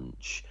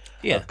bunch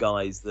of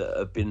guys that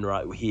have been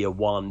right here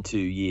 1-2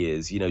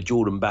 years.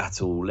 Jordan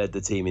Battle led the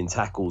team in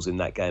tackles in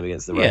that game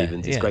against the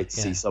Ravens. It's great to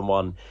see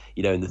someone,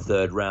 in the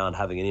third round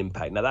having an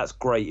impact. Now, that's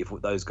great if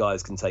those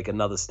guys can take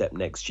another step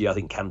next year. I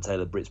think Cam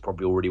Taylor-Britt's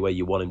probably already where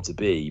you want him to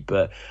be.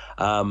 But,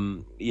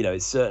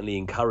 it's certainly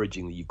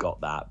encouraging that you've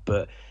got that.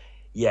 But,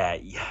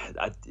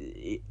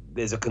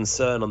 there's a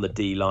concern on the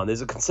D-line.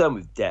 There's a concern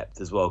with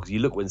depth as well, because you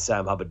look when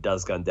Sam Hubbard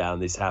does go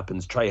down, this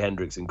happens. Trey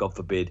Hendrickson, God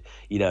forbid,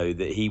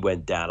 that he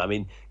went down. I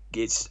mean,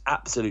 it's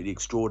absolutely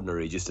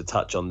extraordinary, just to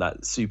touch on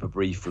that super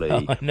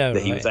briefly,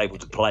 he was able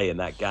to play in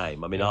that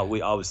game. I mean, I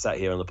was sat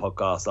here on the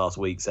podcast last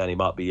week saying he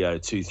might be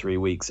 2-3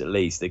 weeks at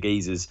least. The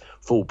geezer's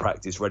full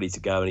practice, ready to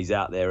go, and he's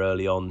out there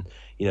early on,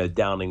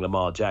 downing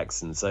Lamar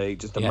Jackson. So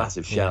just a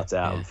massive shout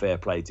out and fair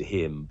play to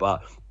him.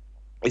 But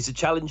it's a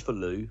challenge for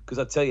Lou, because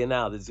I tell you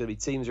now, there's going to be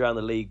teams around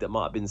the league that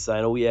might have been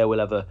saying, "Oh yeah, we'll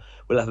have a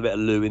bit of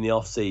Lou in the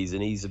off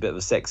season. He's a bit of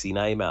a sexy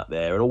name out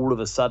there." And all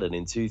of a sudden,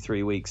 in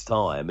 2-3 weeks'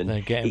 time, and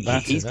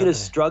he's going to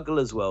struggle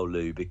as well,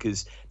 Lou,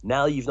 because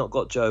now you've not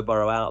got Joe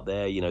Burrow out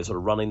there, sort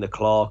of running the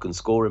clock and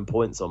scoring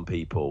points on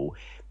people.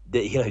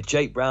 That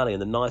Jake Browning, in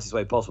the nicest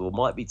way possible,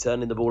 might be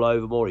turning the ball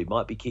over more. He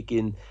might be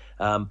kicking,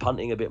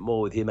 punting a bit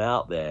more with him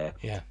out there.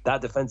 Yeah. That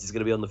defense is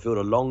going to be on the field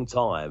a long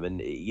time, and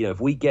if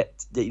we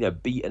get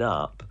beaten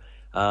up,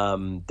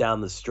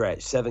 down the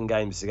stretch, 7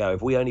 games to go.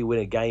 If we only win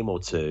a game or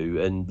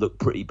two and look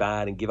pretty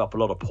bad and give up a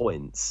lot of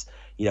points,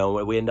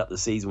 we end up the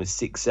season with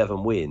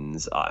 6-7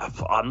 wins.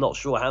 I'm not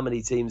sure how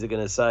many teams are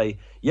going to say,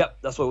 "Yep,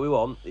 that's what we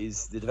want."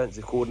 Is the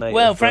defensive coordinator?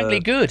 Well, frankly,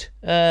 good.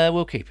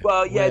 We'll keep it.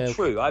 Well, yeah,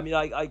 true. I mean,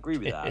 I agree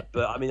with that,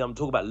 but I mean, I'm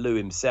talking about Lou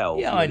himself.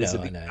 Yeah, I know. It's a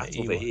big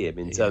battle for him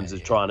in Yeah, terms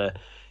of trying to,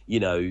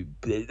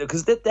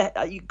 because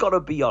you got to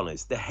be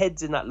honest. The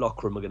heads in that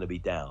locker room are going to be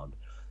down.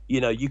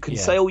 You can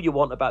say all you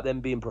want about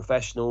them being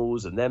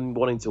professionals and them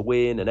wanting to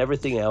win and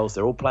everything else.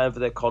 They're all playing for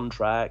their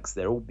contracts.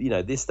 They're all,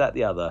 this, that,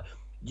 the other.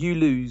 You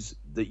lose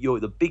that you're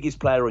the biggest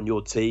player on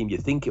your team. You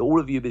think all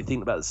of you have been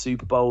thinking about the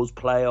Super Bowls,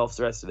 playoffs,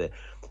 the rest of it.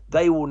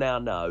 They will now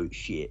know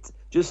shit,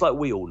 just like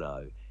we all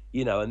know.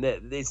 And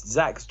it's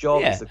Zach's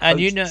job. Yeah, as the and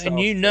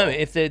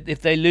coach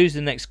if they lose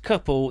the next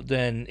couple,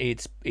 then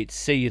it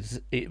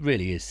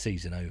really is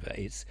season over.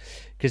 It's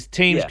because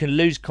teams can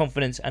lose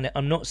confidence, and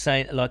I'm not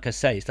saying, like I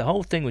say, it's the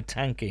whole thing with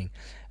tanking,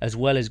 as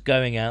well as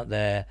going out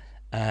there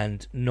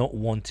and not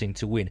wanting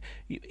to win.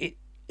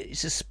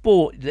 It's a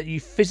sport that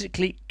you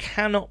physically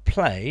cannot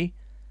play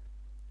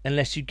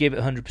unless you give it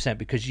 100%,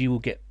 because you will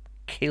get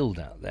killed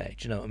out there.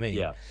 Do you know what I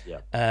mean?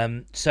 Yeah.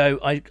 So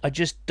I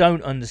just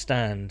don't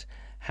understand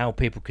how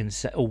people can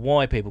say, or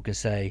why people can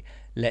say,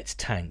 let's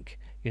tank,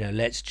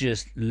 let's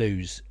just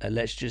lose,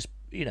 let's just,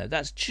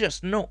 that's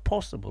just not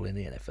possible in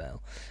the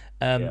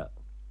NFL.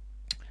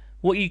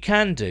 What you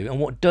can do, and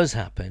what does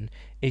happen,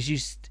 is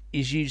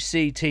you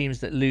see teams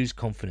that lose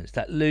confidence,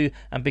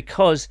 and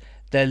because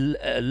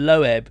they're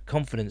low ebb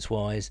confidence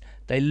wise,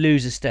 they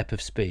lose a step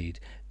of speed.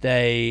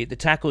 The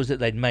tackles that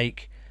they'd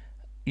make,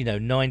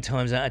 9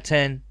 times out of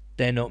 10,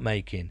 they're not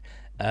making.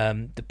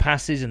 The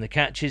passes and the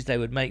catches they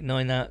would make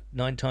 9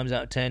 times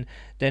out of 10,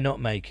 they're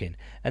not making.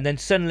 And then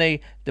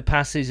suddenly the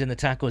passes and the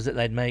tackles that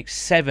they'd make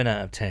 7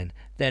 out of 10,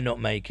 they're not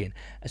making.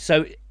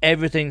 So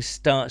everything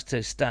starts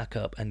to stack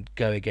up and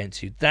go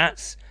against you.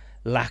 That's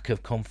lack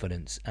of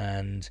confidence,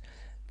 and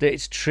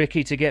it's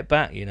tricky to get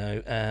back,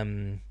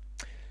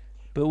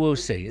 but we'll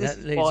see.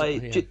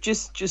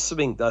 Just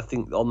something that I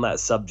think on that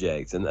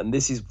subject, and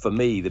this is for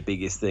me the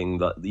biggest thing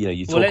that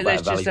you talk about.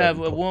 Let's just have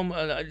one.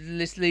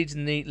 This leads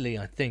neatly,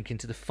 I think,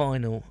 into the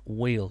final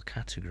wheel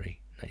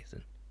category,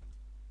 Nathan.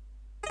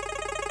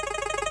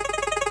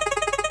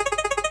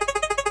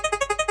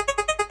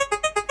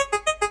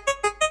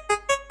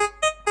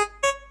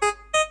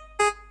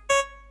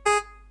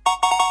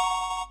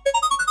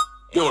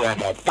 You're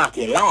under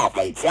fucking laugh,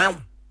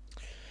 son.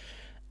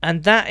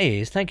 And that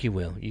is, thank you,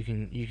 Will. You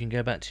can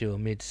go back to your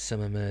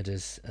Midsummer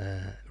Murders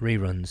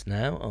reruns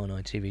now on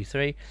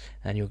ITV3,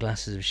 and your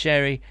glasses of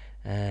sherry,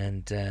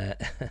 and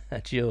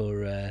at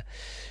your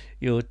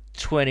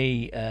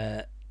 20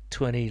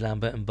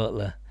 Lambert and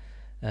Butler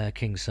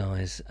king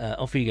size.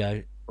 Off you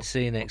go.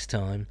 See you next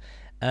time.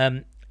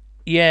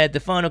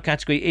 The final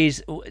category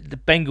is the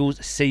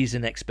Bengals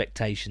season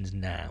expectations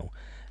now,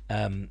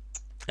 and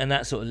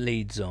that sort of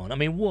leads on.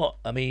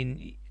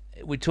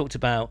 We talked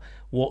about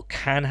what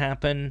can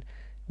happen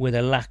with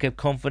a lack of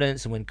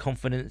confidence, and when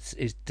confidence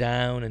is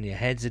down and your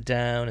heads are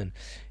down, and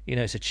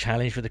it's a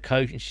challenge for the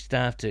coaching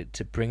staff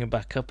to bring them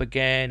back up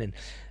again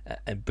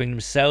and bring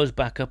themselves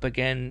back up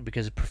again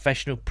because of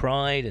professional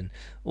pride and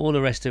all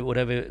the rest of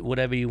it,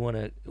 whatever you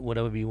want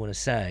to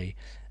say.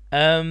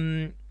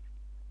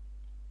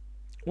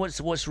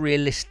 What's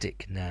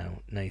realistic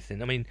now,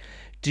 Nathan?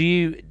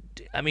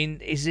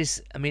 Is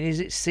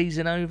it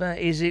season over?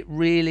 Is it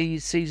really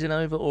season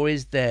over, or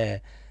is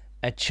there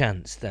a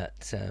chance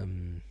that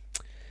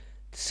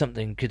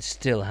something could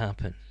still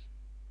happen?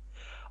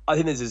 I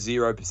think there's a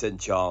 0%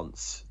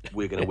 chance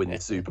we're going to win the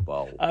Super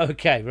Bowl.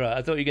 Okay, right.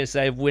 I thought you were going to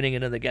say of winning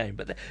another game,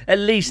 but at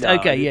least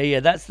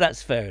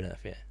that's fair enough.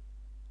 Yeah,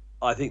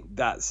 I think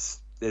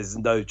there's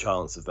no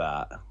chance of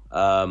that.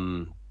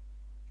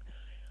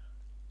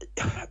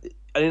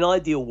 In an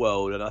ideal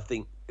world, and I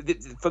think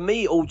for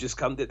me, it all just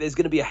comes that there's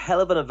going to be a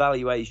hell of an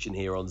evaluation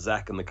here on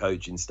Zach and the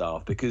coaching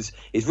staff, because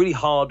it's really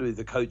hard with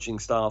the coaching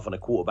staff and a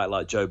quarterback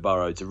like Joe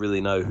Burrow to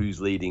really know who's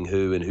leading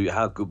who and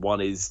how good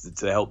one is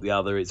to help the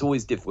other. It's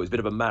always difficult. It's a bit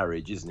of a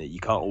marriage, isn't it? You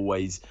can't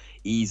always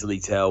easily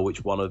tell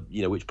which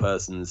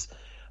person's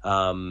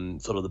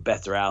sort of the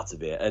better out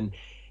of it. And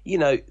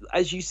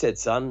as you said,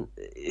 son,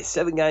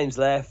 7 games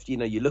left.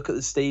 You look at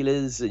the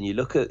Steelers and you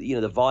look at,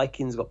 the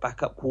Vikings got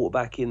backup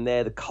quarterback in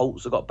there. The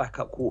Colts have got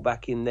backup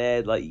quarterback in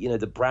there.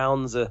 The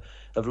Browns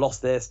have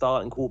lost their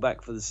starting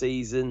quarterback for the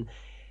season.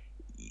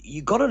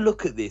 You got to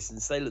look at this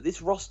and say, look,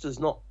 this roster's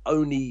not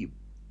only,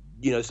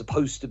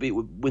 supposed to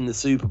win the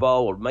Super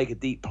Bowl or make a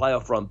deep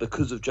playoff run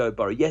because of Joe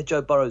Burrow. Yeah,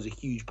 Joe Burrow is a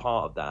huge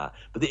part of that.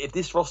 But if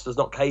this roster's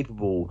not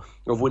capable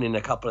of winning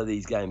a couple of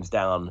these games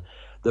down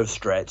the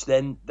stretch,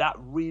 then that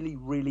really,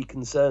 really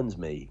concerns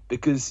me,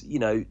 because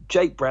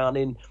Jake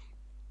Browning,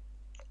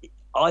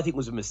 I think,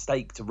 was a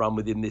mistake to run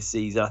with him this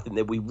season. I think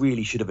that we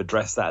really should have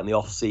addressed that in the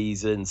off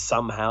season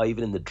somehow,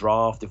 even in the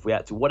draft if we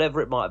had to, whatever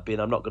it might have been.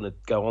 I'm not going to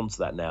go on to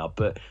that now,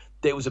 but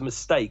it was a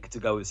mistake to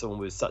go with someone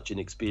with such an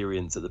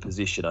experience at the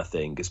position, I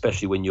think,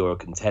 especially when you're a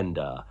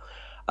contender.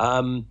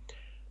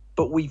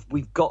 but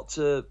we've got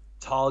to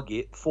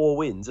target 4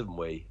 wins, haven't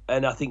we?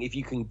 And I think if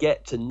you can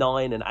get to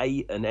 9 and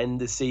 8 and end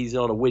the season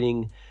on a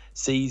winning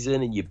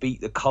season, and you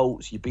beat the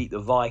Colts, you beat the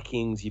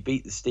Vikings, you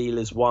beat the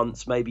Steelers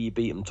once, maybe you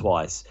beat them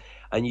twice,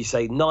 and you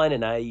say 9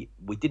 and 8,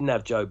 we didn't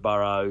have Joe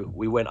Burrow,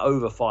 we went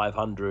over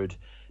 500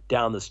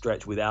 down the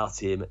stretch without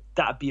him,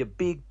 that'd be a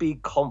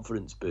big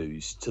confidence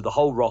boost to the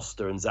whole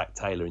roster and Zach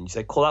Taylor. And you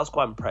say, cool, that's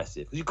quite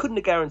impressive, because you couldn't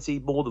have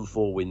guaranteed more than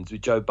 4 wins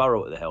with Joe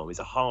Burrow at the helm. It's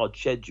a hard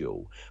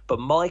schedule. But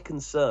my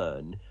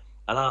concern,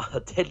 and I'm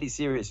deadly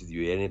serious with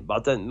you, Ian,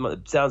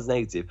 it sounds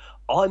negative,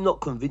 I'm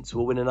not convinced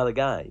we'll win another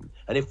game.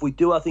 And if we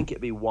do, I think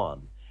it'd be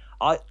 1.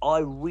 I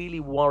really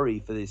worry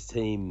for this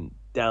team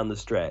down the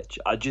stretch.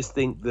 I just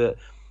think that,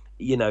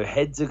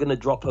 heads are going to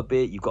drop a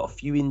bit. You've got a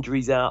few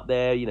injuries out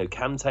there.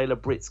 Cam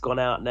Taylor-Britt's gone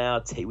out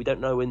now. We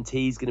don't know when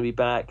T's going to be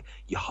back.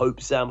 You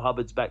hope Sam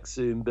Hubbard's back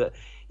soon. But,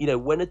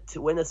 when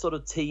a sort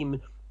of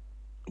team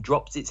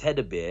drops its head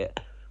a bit,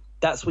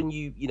 that's when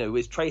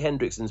as Trey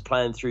Hendrickson's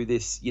playing through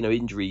this,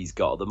 injury he's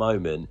got at the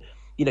moment,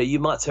 you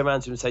might turn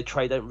around to him and say,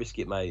 Trey, don't risk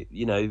it, mate.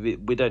 We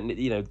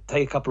don't,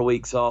 take a couple of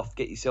weeks off,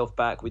 get yourself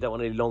back. We don't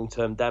want any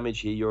long-term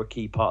damage here. You're a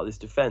key part of this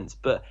defence.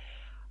 But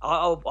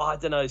I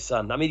don't know,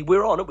 son. I mean,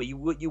 we're on, aren't we?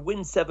 You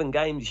win 7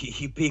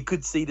 games, you'd be a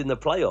good seed in the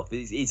playoff.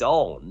 It's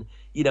on,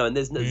 and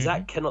there's no,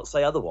 Zach cannot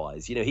say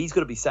otherwise. He's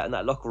got to be sat in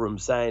that locker room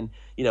saying,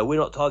 we're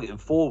not targeting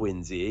 4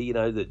 wins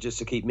here, that just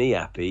to keep me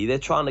happy. They're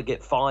trying to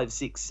get 5,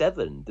 6,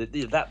 7.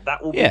 That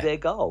will be their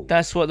goal.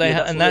 That's what they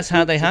and that's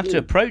how they have to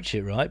approach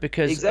it, right?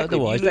 Because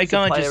otherwise they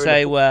can't just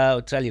say, well,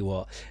 I'll tell you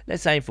what,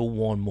 let's aim for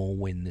 1 more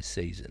win this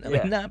season. I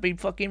mean, that'd be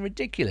fucking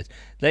ridiculous.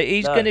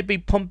 He's going to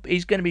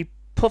be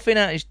puffing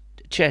out his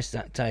chest,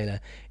 Zach Taylor,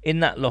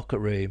 in that locker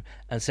room,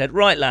 and said,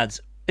 right, lads,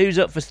 who's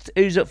up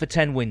for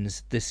 10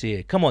 wins this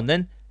year? Come on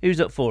then, who's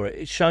up for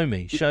it? Show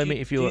me if you're up for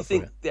it. Do you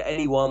think that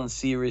anyone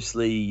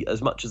seriously,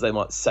 as much as they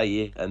might say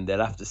it, and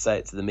they'll have to say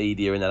it to the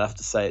media, and they'll have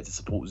to say it to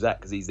support Zach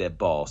because he's their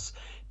boss,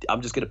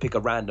 I'm just going to pick a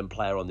random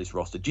player on this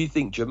roster, do you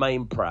think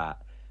Jermaine Pratt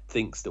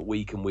thinks that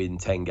we can win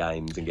 10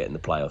 games and get in the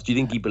playoffs? Do you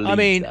think he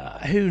believes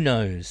that? Who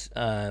knows?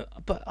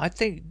 But I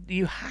think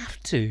you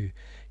have to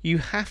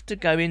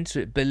go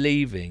into it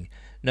believing,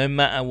 no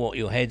matter what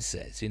your head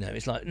says,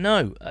 it's like,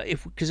 no,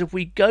 because if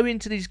we go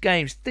into these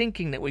games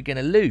thinking that we're going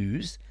to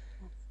lose,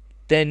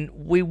 then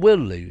we will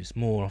lose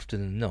more often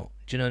than not.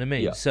 Do you know what I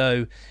mean? Yeah.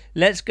 So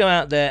let's go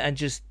out there and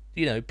just,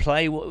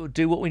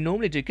 do what we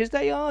normally do, because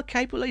they are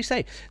capable, like you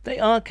say, they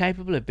are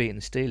capable of beating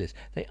the Steelers.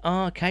 They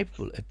are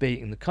capable of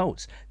beating the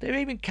Colts. They're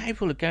even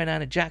capable of going down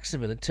to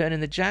Jacksonville and turning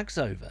the Jags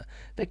over.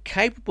 They're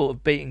capable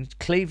of beating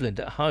Cleveland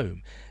at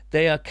home.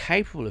 They are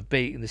capable of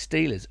beating the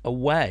Steelers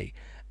away.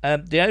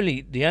 The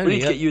only we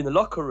need to get you in the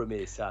locker room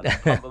here, Sam.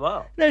 Pump them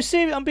up. No,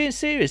 I'm being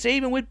serious.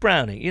 Even with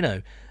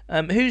Browning,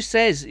 who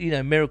says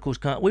miracles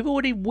can't? We've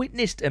already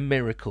witnessed a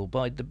miracle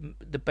by the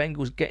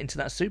Bengals getting to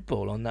that Super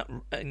Bowl on that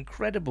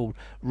incredible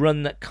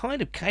run that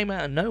kind of came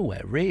out of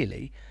nowhere,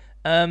 really.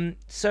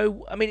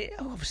 So I mean,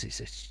 obviously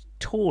it's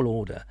a tall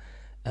order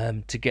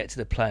to get to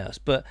the playoffs,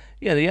 but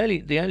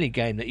the only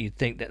game that you'd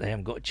think that they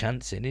haven't got a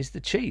chance in is the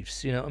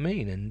Chiefs. You know what I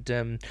mean?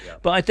 And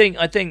but I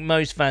think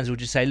most fans will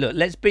just say, look,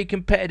 let's be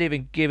competitive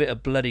and give it a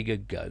bloody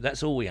good go.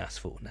 That's all we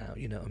ask for now.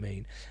 You know what I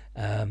mean?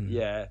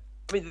 Yeah.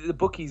 I mean, the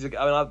bookies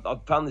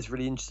I've found this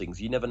really interesting,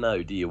 because you never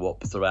know, do you,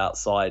 what sort of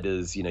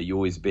outsiders, you're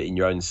always a bit in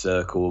your own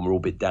circle, and we're all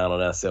a bit down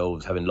on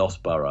ourselves having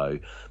lost Burrow.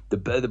 The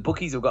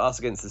bookies have got us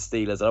against the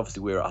Steelers, and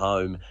obviously we're at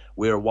home.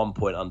 We're a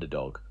 1-point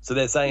underdog. So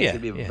they're saying it's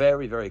going to be a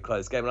very, very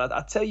close game. And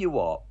I tell you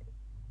what,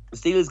 the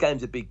Steelers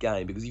game's a big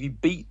game, because if you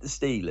beat the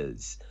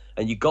Steelers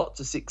and you got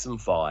to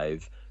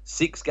 6-5,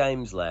 6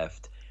 games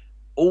left,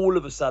 all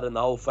of a sudden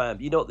the whole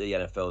family, what the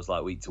NFL's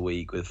like week to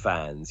week with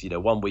fans,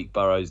 1 week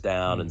Burrow's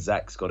down and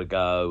Zach's got to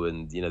go,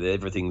 and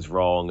everything's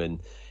wrong,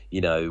 and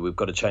we've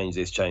got to change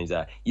this, change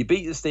that. You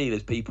beat the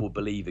Steelers, people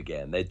believe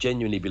again. They'd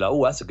genuinely be like,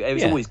 oh, it's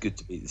always good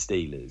to beat the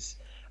Steelers.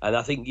 And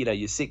I think, you're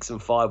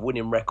 6-5,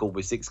 winning record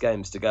with 6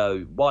 games to go.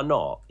 Why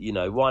not?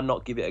 Why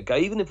not give it a go?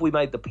 Even if we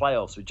made the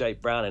playoffs with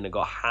Jake Browning and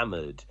got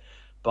hammered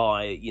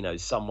by,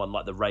 someone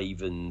like the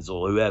Ravens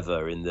or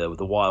whoever in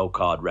the wild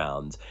card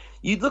round,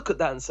 you'd look at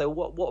that and say,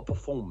 what a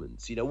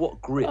performance,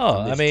 what grit.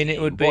 I mean,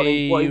 it would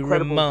be what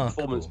incredible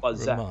performance by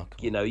Zach.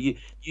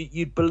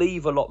 You'd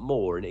believe a lot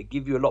more, and it'd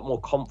give you a lot more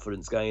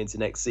confidence going into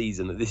next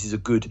season that this is a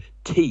good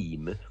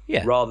team,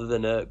 rather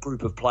than a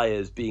group of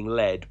players being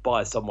led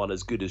by someone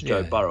as good as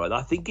Joe Burrow. And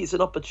I think it's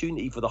an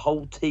opportunity for the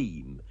whole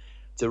team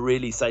to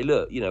really say,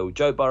 look,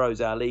 Joe Burrow's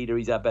our leader,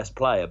 he's our best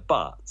player,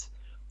 but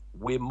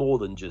we're more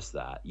than just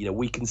that.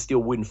 We can still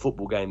win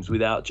football games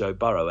without Joe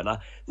Burrow. And I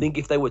think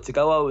if they were to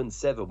go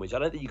 0-7, which I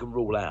don't think you can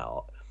rule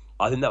out,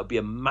 I think that would be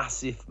a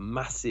massive,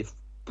 massive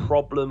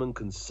problem and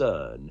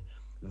concern,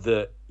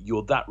 that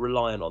you're that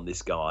reliant on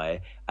this guy,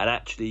 and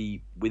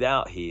actually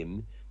without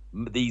him,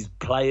 these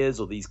players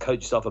or these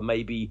coach staff are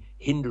maybe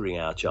hindering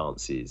our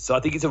chances. So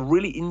I think it's a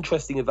really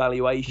interesting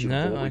evaluation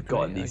for what we've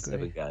got in these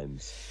 7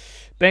 games.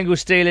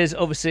 Bengals Steelers,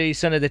 obviously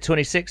Sunday the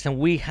 26th, and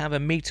we have a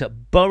meet-up.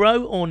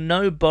 Burrow or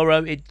no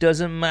Burrow, it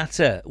doesn't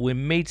matter. We're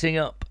meeting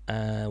up.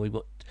 We've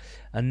got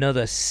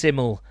another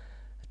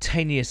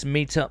simultaneous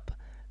meet-up.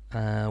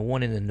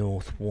 One in the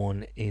north,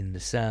 one in the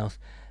south.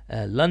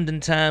 London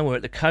town, we're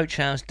at the coach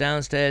house,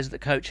 downstairs at the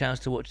coach house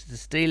to watch the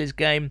Steelers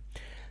game.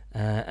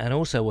 And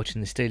also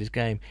watching the Steelers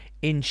game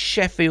in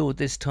Sheffield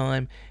this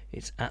time.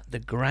 It's at the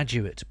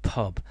Graduate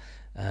Pub.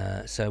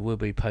 So we'll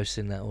be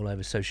posting that all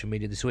over social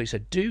media this week. So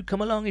do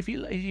come along if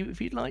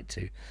you'd like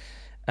to.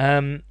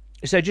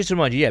 So just to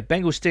remind you,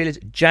 Bengals Steelers,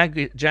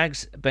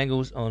 Jags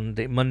Bengals on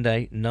the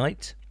Monday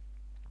night.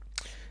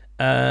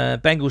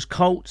 Bengals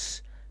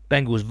Colts,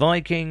 Bengals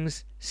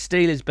Vikings,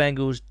 Steelers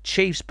Bengals,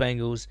 Chiefs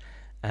Bengals,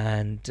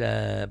 and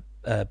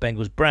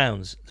Bengals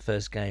Browns, the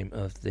first game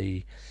of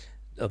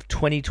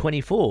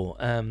 2024.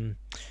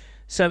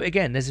 So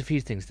again, there's a few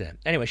things there.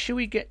 Anyway, shall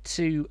we get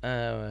to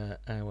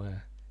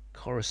our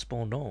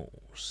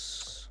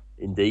correspondence?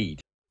 Indeed.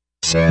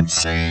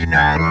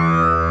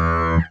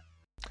 CinciNatter.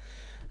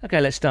 Okay,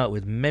 let's start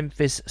with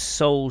Memphis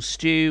Soul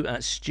Stew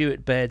at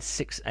Stuart Baird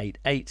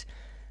 688.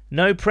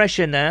 No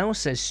pressure now,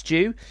 says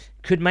Stu.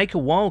 Could make a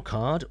wild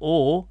card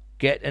or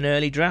get an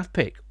early draft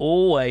pick.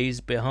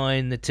 Always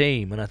behind the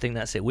team. And I think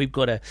that's it. We've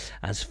got to,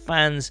 as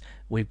fans,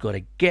 we've got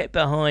to get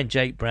behind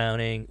Jake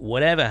Browning,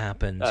 whatever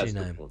happens, That's you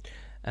know. a good one.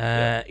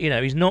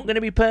 He's not going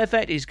to be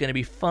perfect. He's going to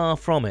be far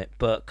from it.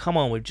 But come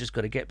on, we've just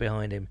got to get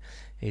behind him.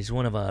 He's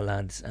one of our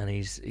lads, and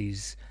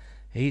he's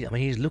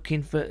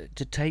looking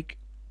to take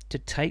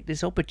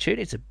this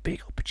opportunity. It's a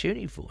big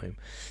opportunity for him.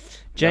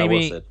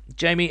 Jamie at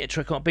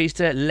Tricot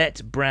Beaster,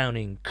 let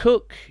Browning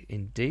cook.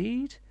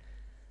 Indeed.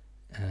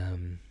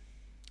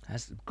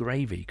 Has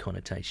gravy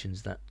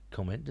connotations, that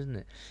comment, doesn't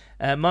it?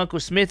 Michael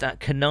Smith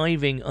at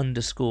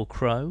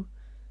conniving_crow.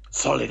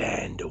 Solid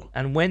handle.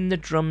 And when the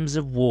drums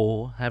of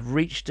war have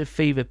reached a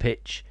fever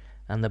pitch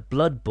and the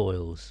blood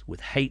boils with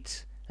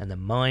hate and the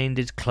mind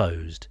is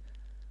closed,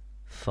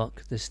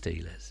 fuck the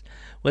Steelers.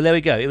 Well, there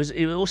we go.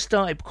 It all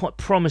started quite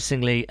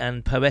promisingly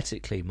and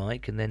poetically,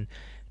 Mike, and then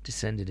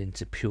descended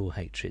into pure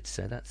hatred.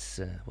 So that's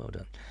well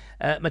done.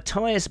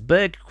 Matthias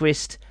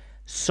Bergqvist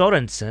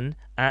Sorensen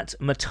at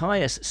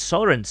Matthias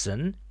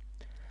Sorensen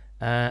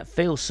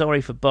feels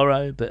sorry for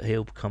Burrow, but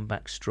he'll come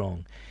back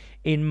strong.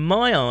 In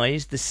my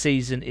eyes, the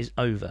season is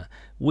over.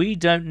 We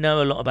don't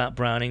know a lot about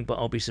Browning, but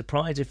I'll be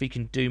surprised if he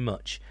can do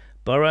much.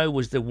 Burrow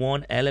was the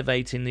one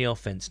elevating the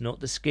offense, not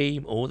the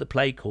scheme or the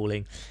play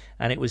calling,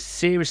 and it was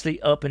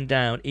seriously up and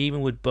down,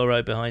 even with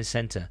Burrow behind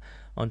centre.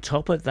 On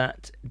top of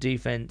that,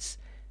 defence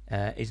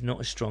is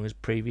not as strong as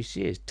previous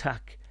years.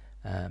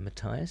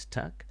 Matthias,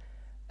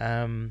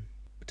 Matthias,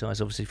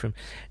 obviously from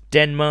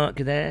Denmark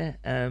there.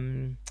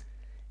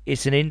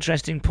 It's an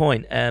interesting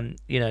point.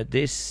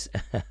 This...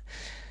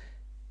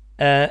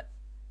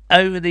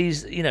 over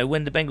these,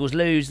 when the Bengals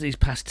lose these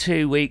past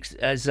 2 weeks,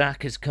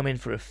 Zach has come in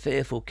for a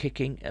fearful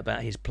kicking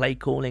about his play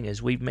calling,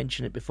 as we've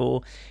mentioned it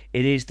before.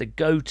 It is the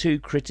go-to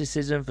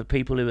criticism for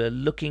people who are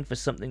looking for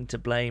something to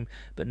blame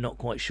but not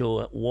quite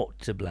sure what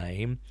to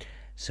blame.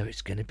 So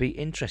it's going to be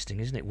interesting,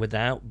 isn't it?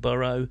 Without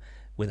Burrow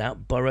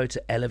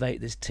to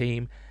elevate this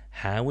team,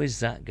 how is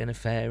Zach going to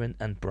fare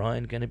and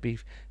Brian going to be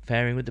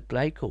faring with the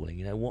play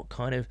calling? What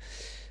kind of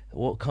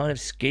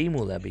scheme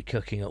will they be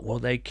cooking up? Will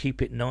they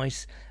keep it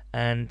nice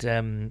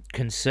and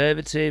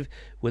conservative?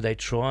 Will they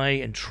try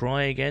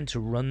again to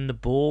run the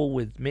ball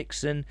with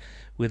Mixon?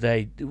 Would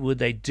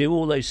they do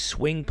all those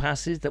swing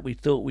passes that we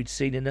thought we'd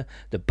seen in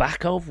the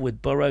back of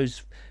with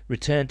Burrow's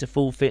return to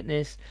full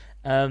fitness?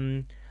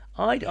 If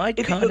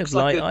it looks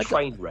like a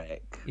train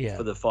wreck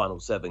for the final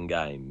 7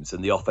 games,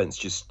 and the offense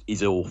just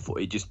is awful,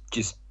 it just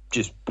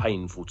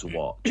painful to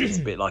watch. It's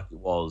a bit like it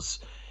was,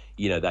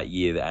 that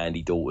year that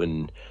Andy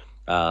Dalton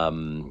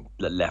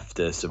left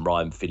us and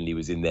Ryan Finley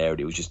was in there, and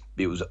it was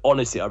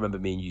honestly, I remember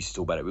me and you used to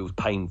talk about it. It was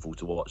painful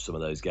to watch some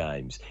of those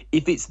games.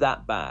 If it's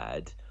that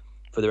bad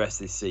for the rest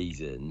of this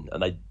season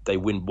and they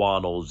win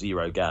 1 or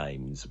 0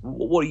 games,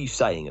 what are you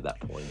saying at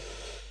that point?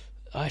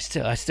 I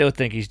still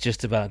think he's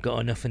just about got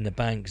enough in the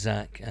bank,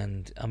 Zach.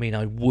 And I mean,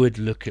 I would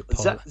look at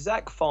Pollack.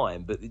 Zach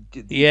fine, but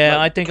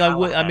I think I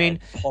would. I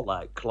mean,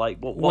 Pollack,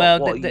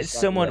 what there's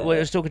someone. I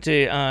was talking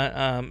to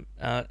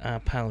our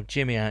pal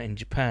Jimmy out in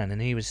Japan,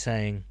 and he was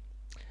saying,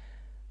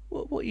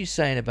 "What are you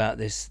saying about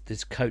this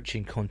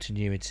coaching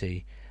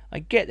continuity? I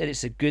get that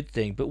it's a good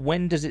thing, but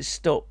when does it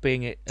stop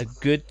being a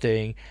good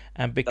thing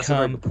and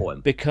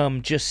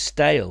become just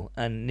stale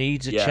and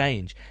needs a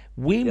change?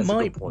 We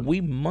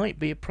might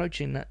be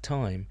approaching that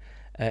time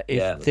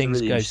if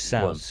things go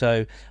south. Point.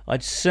 So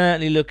I'd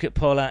certainly look at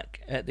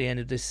Pollack at the end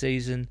of this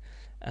season.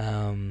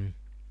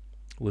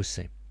 We'll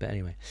see. But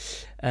anyway,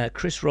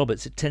 Chris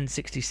Roberts at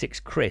 1066.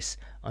 Chris,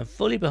 I'm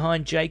fully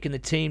behind Jake and the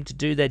team to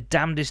do their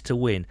damnedest to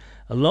win.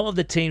 A lot of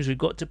the teams we've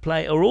got to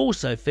play are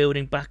also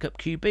fielding backup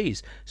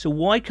QBs. So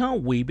why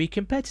can't we be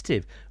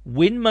competitive?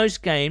 Win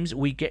most games,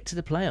 we get to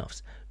the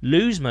playoffs.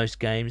 Lose most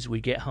games, we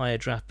get higher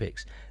draft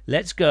picks.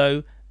 Let's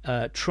go.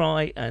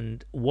 Try,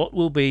 and what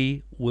will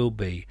be, will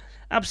be.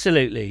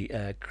 Absolutely,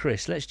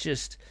 Chris. Let's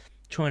just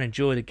try and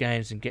enjoy the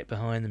games and get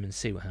behind them and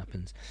see what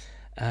happens.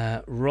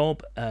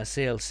 Rob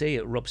CLC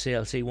at Rob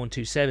CLC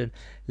 127.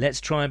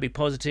 Let's try and be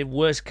positive.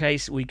 Worst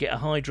case, we get a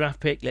high draft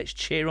pick. Let's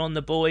cheer on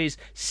the boys.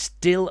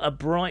 Still a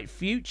bright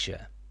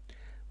future.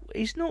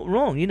 He's not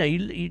wrong. You know,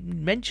 you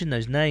mentioned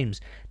those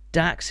names.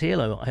 Dax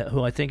Hill,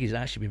 who I think has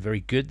actually been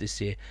very good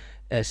this year.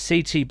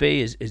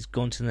 CTB has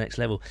gone to the next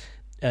level.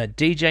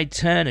 DJ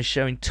Turner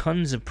showing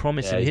tons of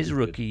promise in his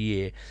rookie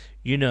year.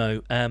 You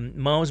know,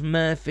 Miles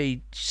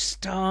Murphy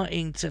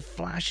starting to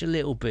flash a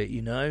little bit,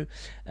 you know.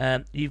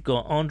 You've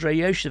got Andre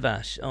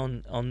Yoshavash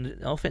on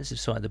the offensive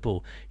side of the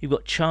ball. You've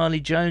got Charlie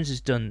Jones has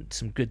done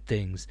some good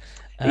things.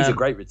 He's a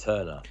great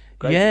returner.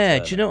 Do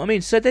you know what I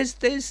mean? So there's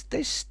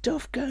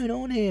stuff going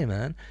on here,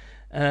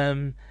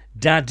 man.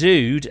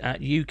 Dadude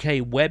at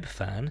UK Web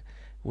Fan.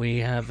 We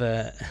have...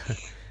 I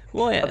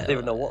don't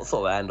even know what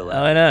sort of handle that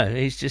is. I know,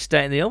 he's just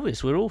stating the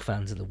obvious. We're all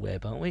fans of the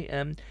web, aren't we?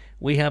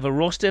 We have a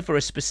roster for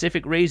a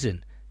specific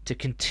reason, to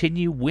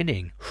continue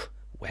winning.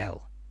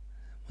 Well,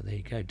 there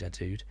you go,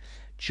 dude.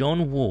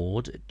 John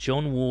Ward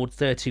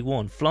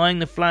 31, flying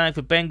the flag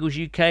for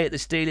Bengals UK at the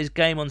Steelers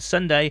game on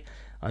Sunday.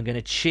 I'm going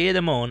to cheer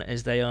them on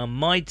as they are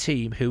my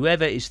team,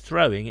 whoever is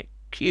throwing at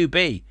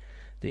QB.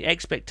 The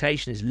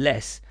expectation is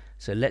less,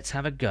 so let's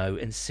have a go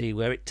and see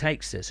where it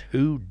takes us.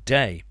 Who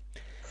day?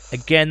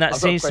 Again, that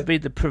seems to be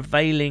the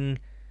prevailing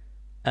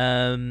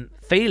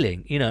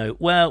feeling. You know,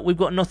 well, we've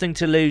got nothing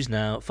to lose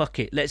now. Fuck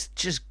it. Let's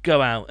just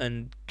go out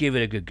and give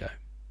it a good go.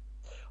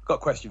 I've got a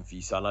question for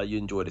you, son. You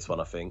enjoy this one,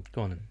 I think.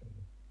 Go on then.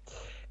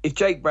 If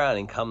Jake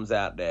Browning comes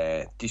out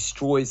there,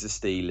 destroys the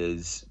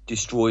Steelers,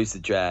 destroys the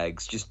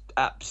Jags, just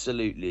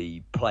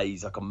absolutely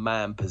plays like a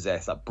man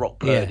possessed, like Brock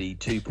Purdy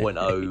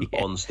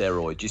 2.0 on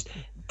steroid, just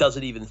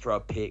doesn't even throw a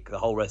pick the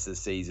whole rest of the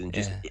season,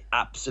 just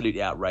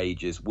absolutely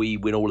outrageous. We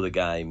win all of the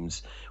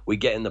games. We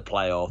get in the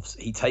playoffs.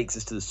 He takes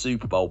us to the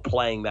Super Bowl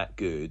playing that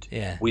good.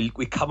 Yeah. We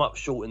come up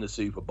short in the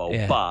Super Bowl,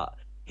 but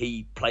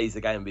he plays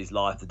the game of his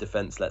life. The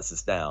defense lets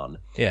us down.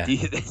 Yeah. Do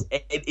you,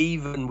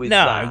 even with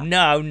no,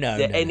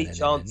 any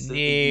chance that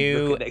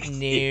you look at next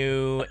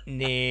year?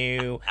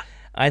 No.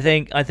 I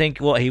think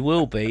what he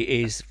will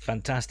be is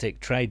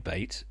fantastic trade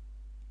bait.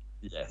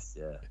 Yes,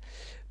 yeah.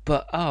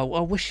 But I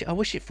wish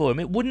it for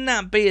him. Wouldn't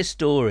that be a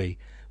story?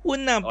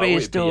 Wouldn't that be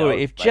a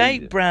story if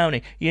Jake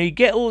Browning? You know, you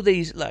get all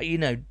these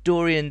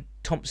Dorian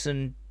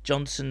Thompson,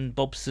 Johnson,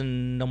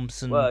 Bobson,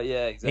 Nomson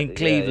in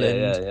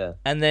Cleveland,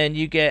 and then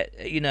you get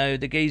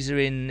the geezer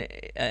in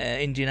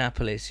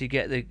Indianapolis. You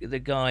get the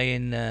guy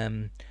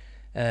in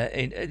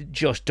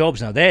Josh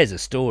Dobbs. Now there's a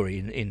story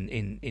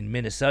in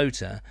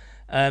Minnesota.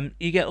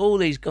 You get all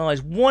these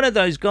guys. One of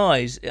those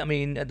guys, I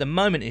mean, at the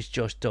moment it's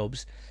Josh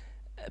Dobbs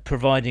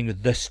providing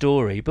the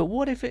story. But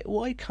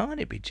why can't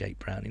it be Jake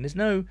Browning? There's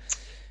no,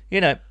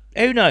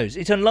 who knows?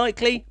 It's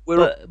unlikely,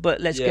 but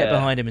let's get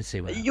behind him and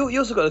see what happens. You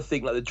also got to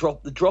think like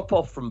the drop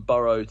off from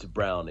Burrow to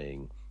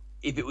Browning.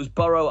 If it was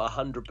Burrow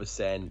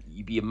 100%,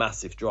 you'd be a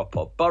massive drop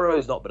off.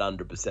 Burrow's not been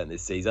 100%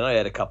 this season. I know he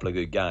had a couple of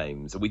good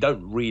games, and we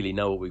don't really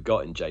know what we've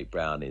got in Jake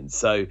Browning.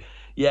 So,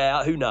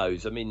 who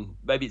knows? I mean,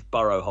 maybe it's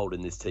Burrow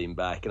holding this team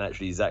back, and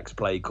actually Zach's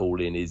play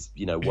calling is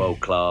world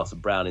class,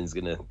 and Browning's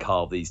going to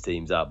carve these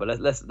teams up. But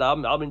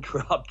I'm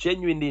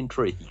genuinely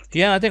intrigued.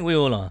 Yeah, I think we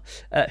all are.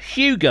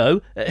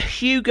 Hugo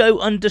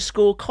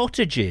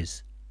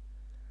 _cottages.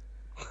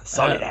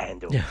 Solid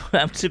handle. You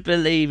have to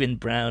believe in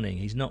Browning.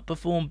 He's not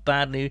performed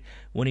badly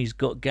when he's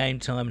got game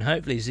time, and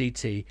hopefully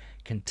ZT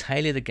can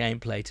tailor the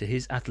gameplay to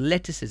his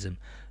athleticism.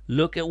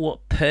 Look at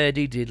what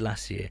Purdy did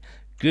last year.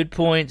 Good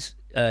points.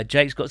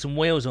 Jake's got some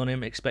wheels on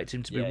him. Expect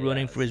him to be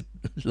running for his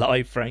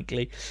life,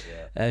 frankly,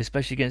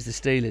 especially against the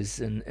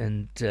Steelers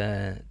and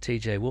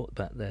TJ Watt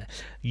back there.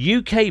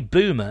 UK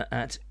Boomer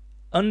at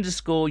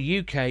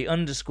 _UK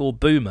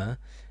 _Boomer.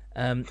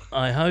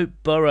 I hope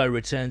Burrow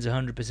returns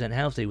 100%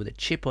 healthy with a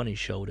chip on his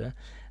shoulder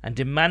and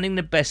demanding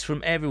the best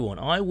from everyone.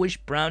 I wish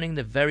Browning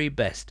the very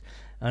best,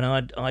 and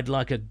I'd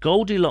like a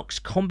Goldilocks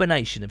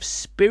combination of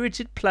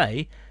spirited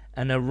play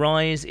and a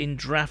rise in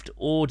draft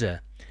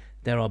order.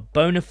 There are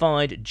bona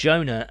fide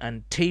Jonah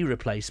and T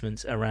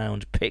replacements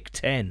around pick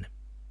 10.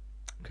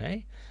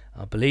 Okay,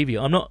 I believe you.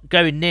 I'm not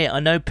going near. I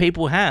know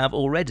people have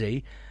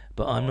already,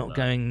 but I'm not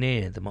going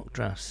near the mock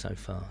drafts so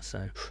far.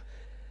 So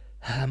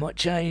that might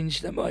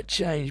change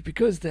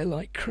because they're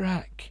like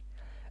crack.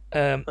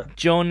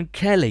 John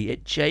Kelly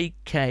at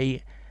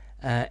JK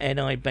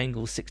NI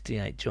Bengals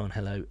 68. John,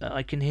 hello.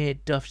 I can hear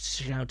Duff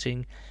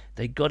shouting,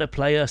 they got to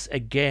play us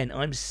again.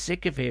 I'm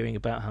sick of hearing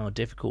about how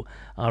difficult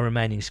our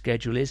remaining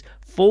schedule is.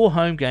 4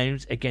 home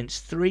games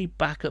against 3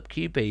 backup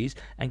QBs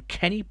and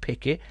Kenny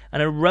Pickett,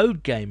 and a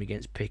road game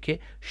against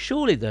Pickett.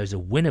 Surely those are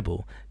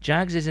winnable.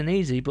 Jags isn't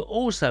easy, but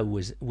also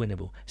was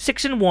winnable.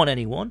 6-1,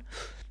 anyone?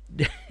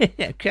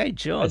 Okay,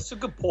 John. That's a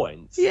good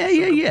point.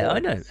 Yeah. I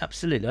know,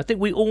 absolutely. I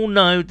think we all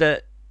know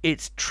that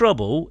it's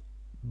trouble,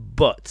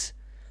 but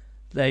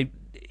they,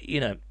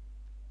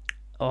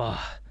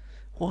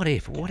 what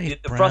if the Browning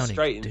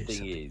frustrating could do thing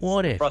something? is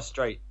What if?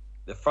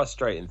 The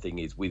frustrating thing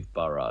is with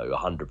Burrow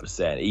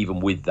 100%,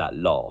 even with that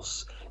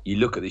loss, you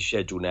look at the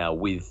schedule now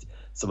with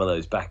some of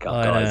those backup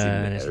I guys know,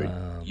 in and it's there.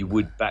 like, And you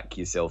would back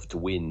yourself to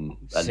win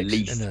at Six-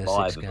 least another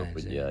 5 six of them, games,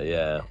 wouldn't yeah. you?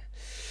 Yeah.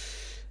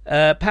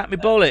 Pat me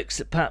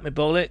bollocks. Pat me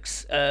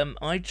bollocks.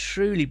 I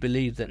truly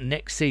believe that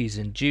next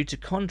season, due to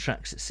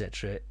contracts,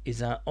 etc.,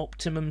 is our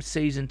optimum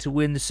season to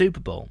win the Super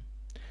Bowl.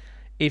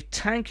 If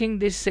tanking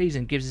this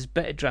season gives us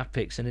better draft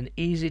picks and an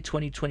easy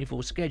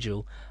 2024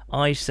 schedule,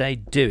 I say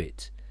do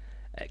it.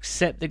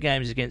 Accept the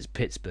games against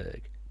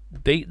Pittsburgh.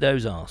 Beat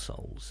those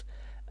arseholes.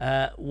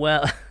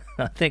 Well,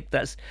 I think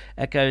that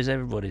echoes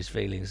everybody's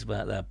feelings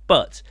about that.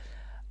 But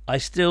I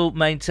still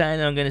maintain,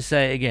 and I'm going to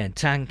say it again,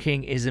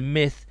 tanking is a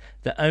myth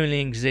that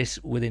only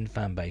exists within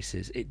fan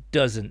bases. It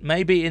doesn't.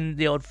 Maybe in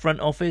the odd front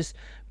office,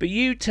 but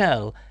you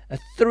tell a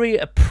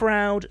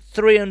proud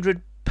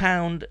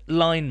 300-pound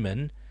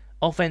lineman,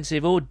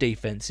 offensive or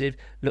defensive,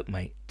 look,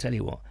 mate, tell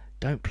you what,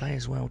 don't play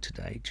as well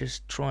today.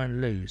 Just try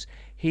and lose.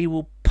 He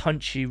will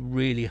punch you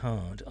really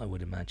hard, I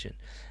would imagine.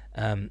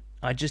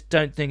 I just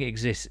don't think it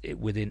exists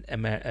within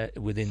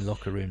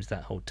locker rooms,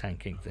 that whole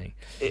tanking thing.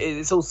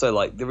 It's also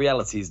like the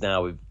reality is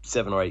now with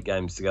 7 or 8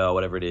 games to go or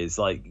whatever it is,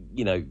 like,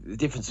 you know, the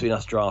difference between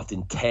us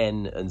drafting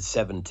 10 and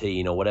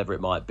 17 or whatever it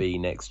might be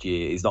next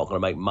year is not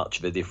going to make much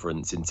of a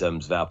difference in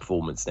terms of our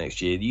performance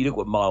next year. You look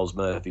at Miles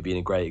Murphy being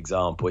a great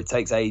example. It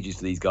takes ages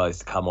for these guys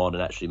to come on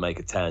and actually make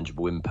a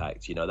tangible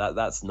impact. You know,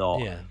 that's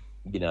not,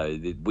 you know,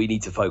 we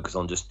need to focus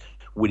on just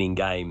winning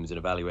games and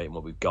evaluating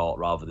what we've got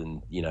rather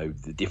than, you know,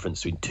 the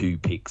difference between 2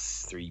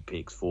 picks, 3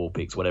 picks, 4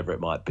 picks, whatever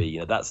it might be. You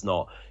know, that's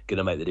not going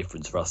to make the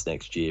difference for us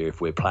next year if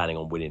we're planning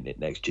on winning it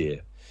next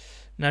year.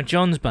 Now,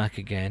 John's back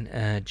again,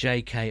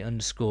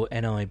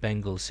 JK_NI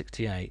Bengals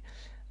 68.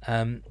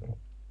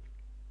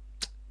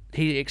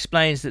 He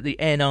explains that the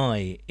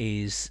NI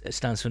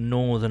stands for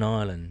Northern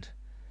Ireland,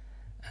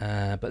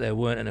 but there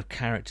weren't enough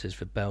characters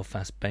for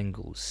Belfast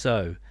Bengals.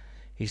 So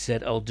he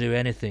said, I'll do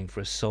anything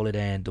for a solid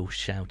handle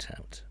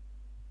shout-out.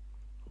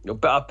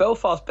 But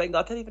Belfast Bengals,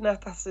 I don't even know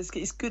if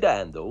it's good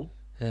handle.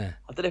 Yeah.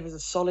 I don't know if it's a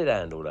solid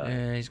handle, though.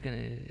 Yeah,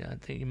 I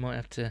think you might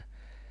have to...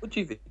 What do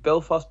you think?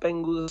 Belfast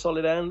Bengals a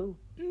solid handle?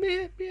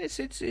 Yeah,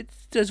 it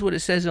does what it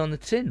says on the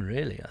tin,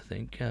 really, I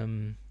think.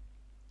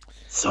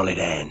 Solid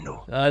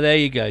handle. There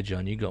you go,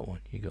 John. You got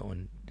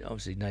one.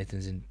 Obviously,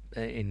 Nathan's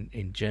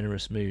in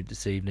generous mood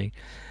this evening.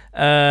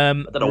 I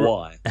don't know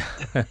why.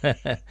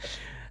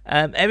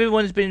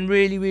 Everyone's been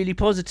really, really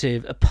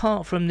positive,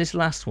 apart from this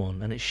last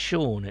one, and it's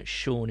Sean at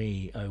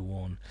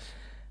Shawnee01,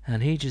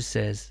 and he just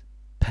says,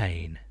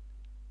 pain.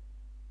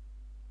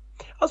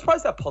 I'm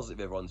surprised how positive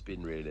everyone's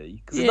been, really,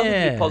 because there's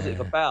nothing to be positive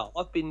about.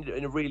 I've been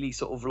in a really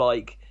sort of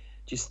like,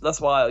 just that's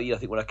why I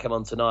think when I came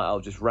on tonight, I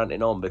was just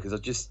ranting on because I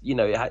just, you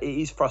know, it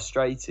is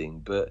frustrating,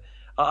 but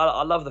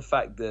I love the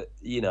fact that,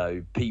 you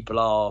know, people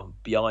are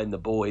behind the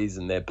boys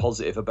and they're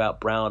positive about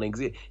Browning.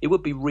 Because it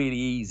would be really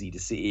easy to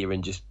sit here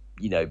and just,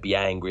 you know, be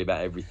angry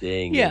about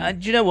everything. Yeah,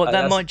 and do you know what?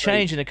 That might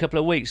change in a couple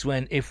of weeks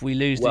if we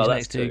lose these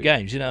next 2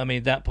 games. You know, I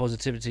mean, that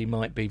positivity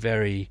might be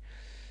very,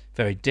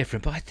 very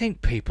different. But I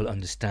think people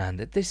understand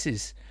that this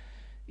is,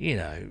 you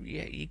know,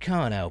 you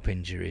can't help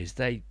injuries.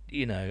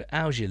 You know,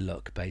 how's your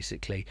luck,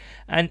 basically?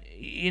 And,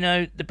 you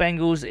know, the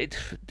Bengals,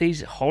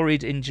 these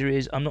horrid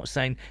injuries, I'm not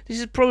saying, this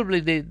is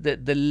probably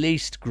the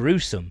least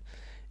gruesome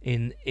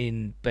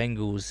in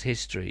Bengals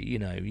history. You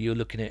know, you're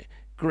looking at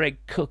Greg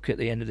Cook at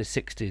the end of the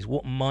 60s,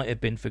 what might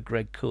have been for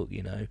Greg Cook,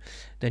 you know.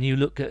 Then you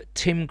look at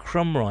Tim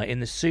Crumright in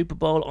the Super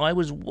Bowl. I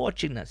was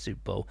watching that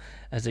Super Bowl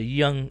as a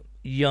young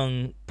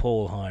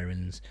Paul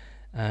Hirons,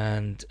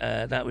 and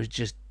that was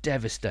just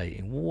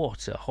devastating.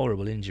 What a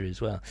horrible injury as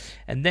well.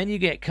 And then you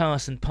get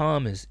Carson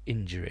Palmer's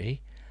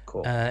injury.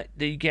 Cool. Then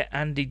you get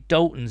Andy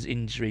Dalton's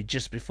injury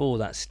just before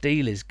that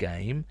Steelers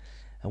game.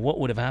 And what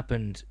would have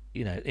happened,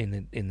 you know,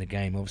 in the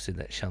game, obviously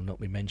that shall not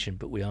be mentioned,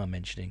 but we are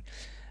mentioning.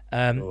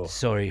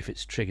 Sorry if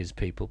it triggers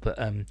people, but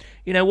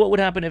you know, what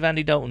would happen if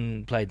Andy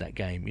Dalton played that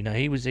game? You know,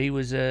 he was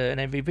an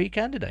MVP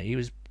candidate. He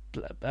was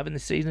having the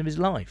season of his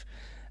life.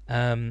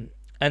 And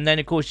then,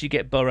 of course, you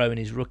get Burrow in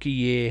his rookie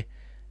year,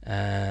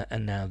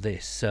 and now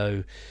this.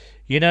 So,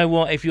 you know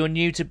what? If you're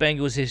new to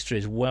Bengals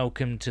history,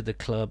 welcome to the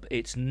club.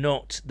 It's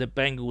not the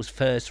Bengals'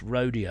 first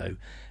rodeo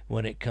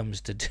when it comes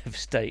to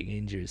devastating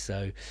injuries.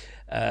 So,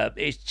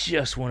 it's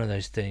just one of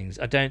those things.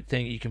 I don't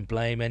think you can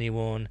blame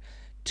anyone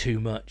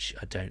too much.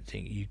 I don't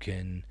think you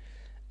can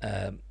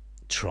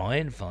try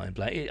and find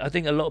blame. I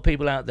think a lot of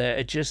people out there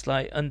are just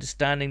like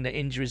understanding that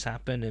injuries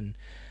happen, and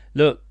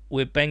look,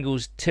 we're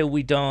Bengals till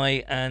we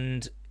die,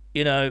 and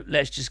you know,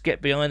 let's just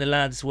get behind the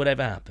lads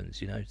whatever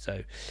happens, you know.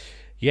 So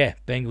yeah,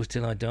 Bengals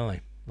till I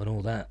die and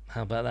all that.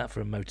 How about that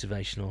for a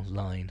motivational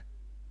line?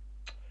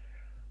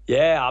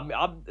 Yeah,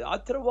 I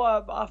don't know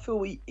why I feel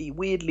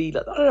weirdly,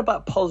 I don't know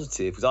about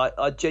positive, because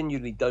I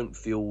genuinely don't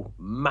feel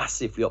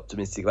massively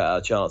optimistic about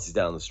our chances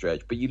down the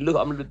stretch. But you look,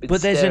 I'm a little bit.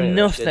 But there's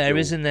enough there,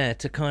 isn't there,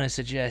 to kind of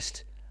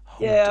suggest,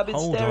 Yeah, I've been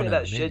hold staring on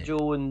at a that minute.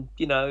 schedule, and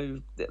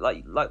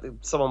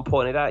someone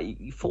pointed out,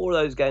 4 of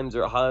those games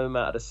are at home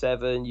out of the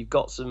 7. You've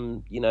got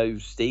some,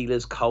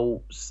 Steelers,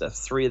 Colts,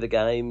 3 of the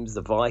games,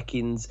 the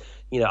Vikings.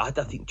 I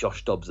don't think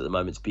Josh Dobbs at the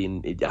moment's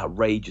being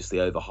outrageously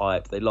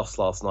overhyped. They lost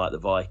last night, the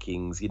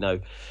Vikings.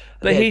 But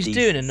they're he's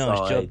doing a decent nice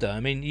job, side. though. I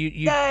mean, you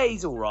Yeah,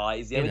 he's all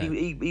right. I you mean,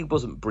 know. he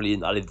wasn't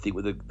brilliant. I didn't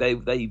think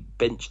they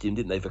benched him,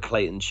 didn't they, for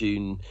Clayton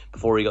Tune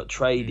before he got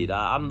traded.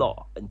 I'm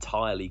not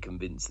entirely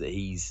convinced that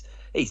he's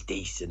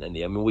decent, isn't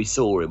he? I mean, we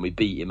saw him, we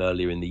beat him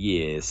earlier in the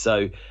year,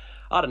 so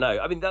I don't know.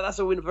 I mean, that's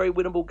a very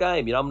winnable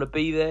game. I'm going to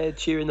be there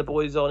cheering the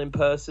boys on in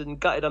person.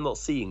 Gutted I'm not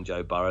seeing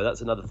Joe Burrow.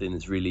 That's another thing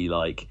that's really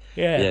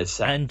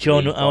sad And to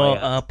John, me.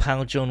 our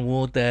pal John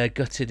Ward there,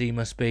 gutted he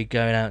must be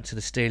going out to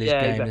the Steelers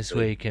game this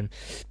exactly. week, and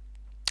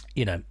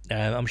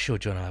I'm sure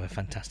John will have a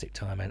fantastic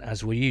time, and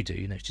as will you do.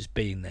 It's just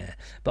being there.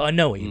 But I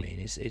know what you mean.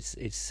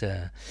 It's.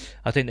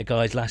 I think the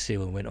guys last year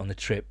when we went on the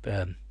trip,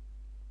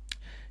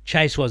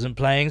 Chase wasn't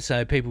playing,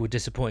 so people were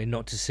disappointed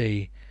not to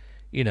see,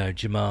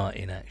 Jamar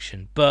in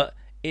action. But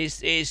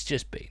it's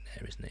just being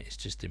there, isn't it? It's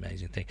just an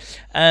amazing thing.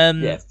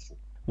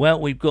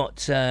 Well, we've got,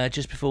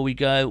 just before we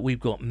go, we've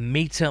got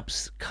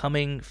meetups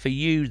coming for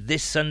you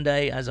this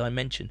Sunday, as I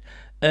mentioned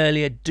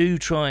earlier. Do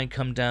try and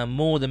come down,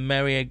 more the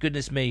merrier.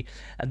 Goodness me.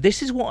 And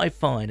this is what I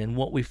find and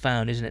what we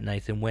found, isn't it,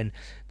 Nathan? When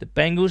the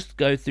Bengals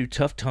go through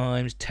tough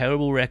times,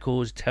 terrible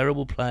records,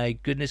 terrible play,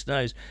 goodness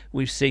knows,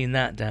 we've seen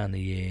that down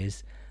the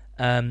years.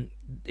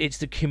 It's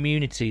the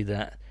community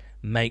that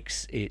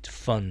makes it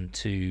fun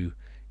to,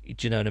 do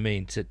you know what I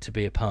mean, to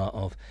be a part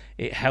of.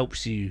 It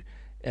helps you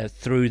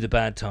through the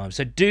bad times.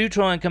 So do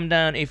try and come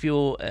down if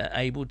you're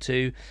able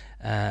to.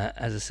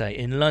 As I say,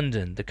 in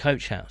London, the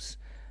Coach House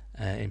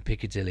in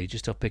Piccadilly,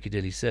 just off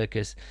Piccadilly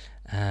Circus,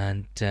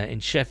 and in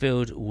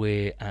Sheffield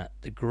we're at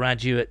the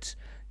Graduate.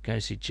 Go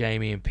see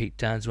Jamie and Pete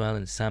Danswell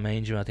and Sam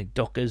Angel. I think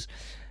Dockers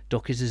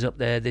is up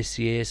there this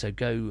year, so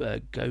go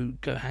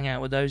hang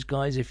out with those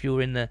guys. If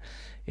you're in the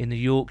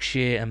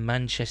Yorkshire and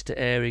Manchester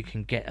area, you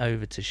can get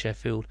over to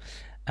Sheffield.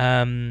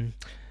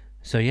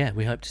 So yeah,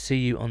 we hope to see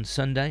you on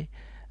Sunday.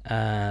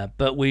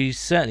 But we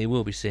certainly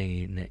will be seeing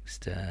you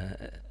next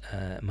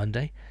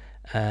Monday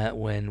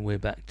when we're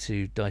back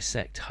to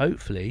dissect,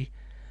 hopefully,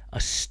 a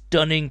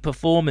stunning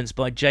performance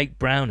by Jake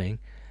Browning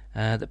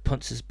that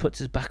puts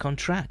us back on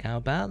track. How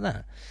about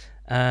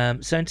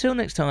that? So until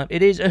next time,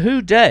 it is a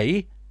Who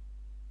Day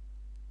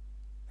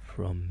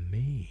from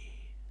me.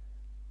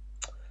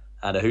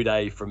 And a Who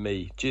Day from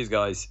me. Cheers,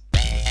 guys.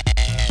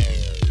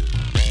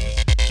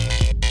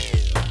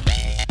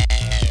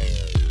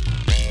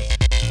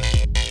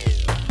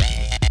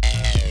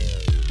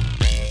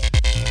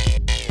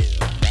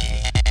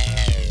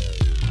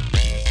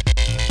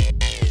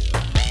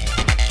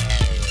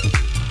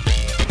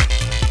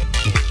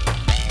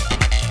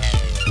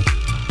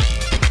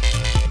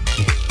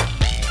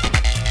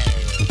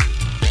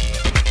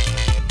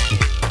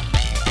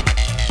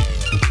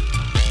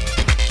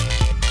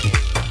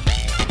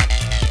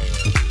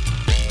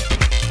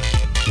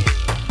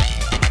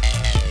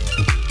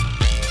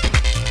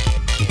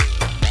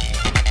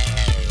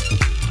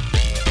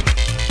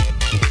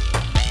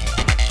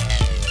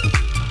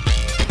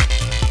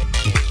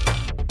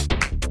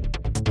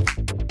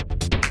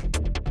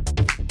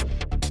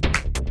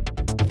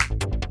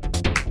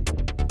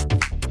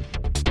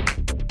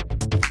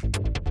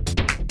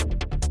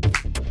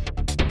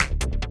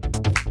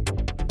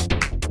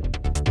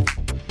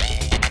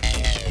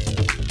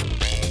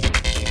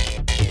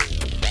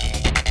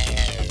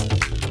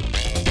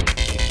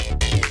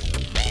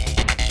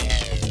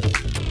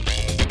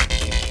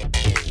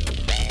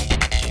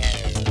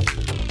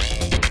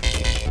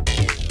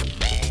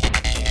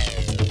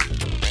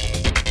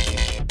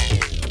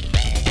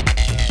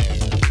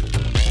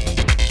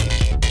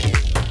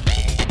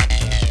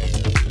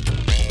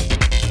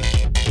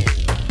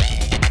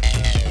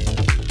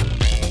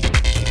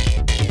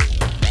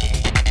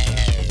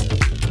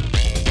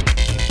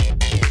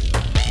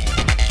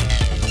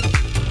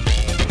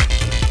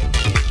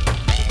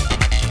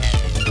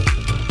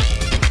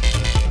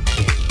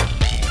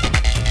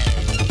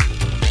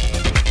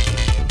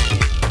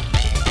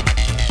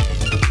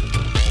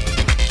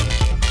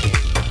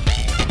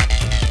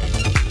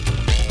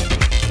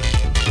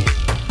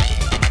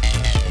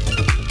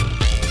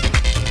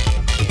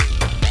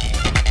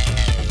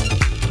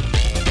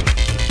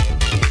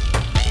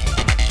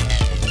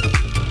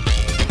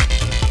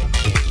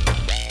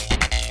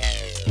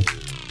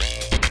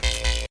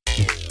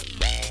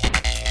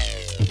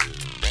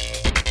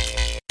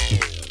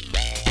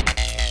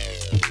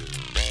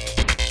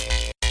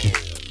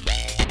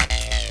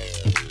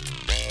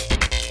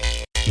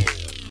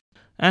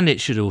 And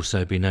it should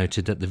also be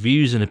noted that the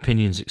views and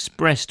opinions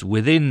expressed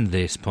within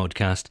this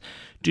podcast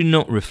do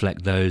not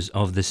reflect those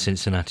of the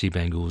Cincinnati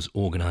Bengals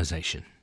organisation.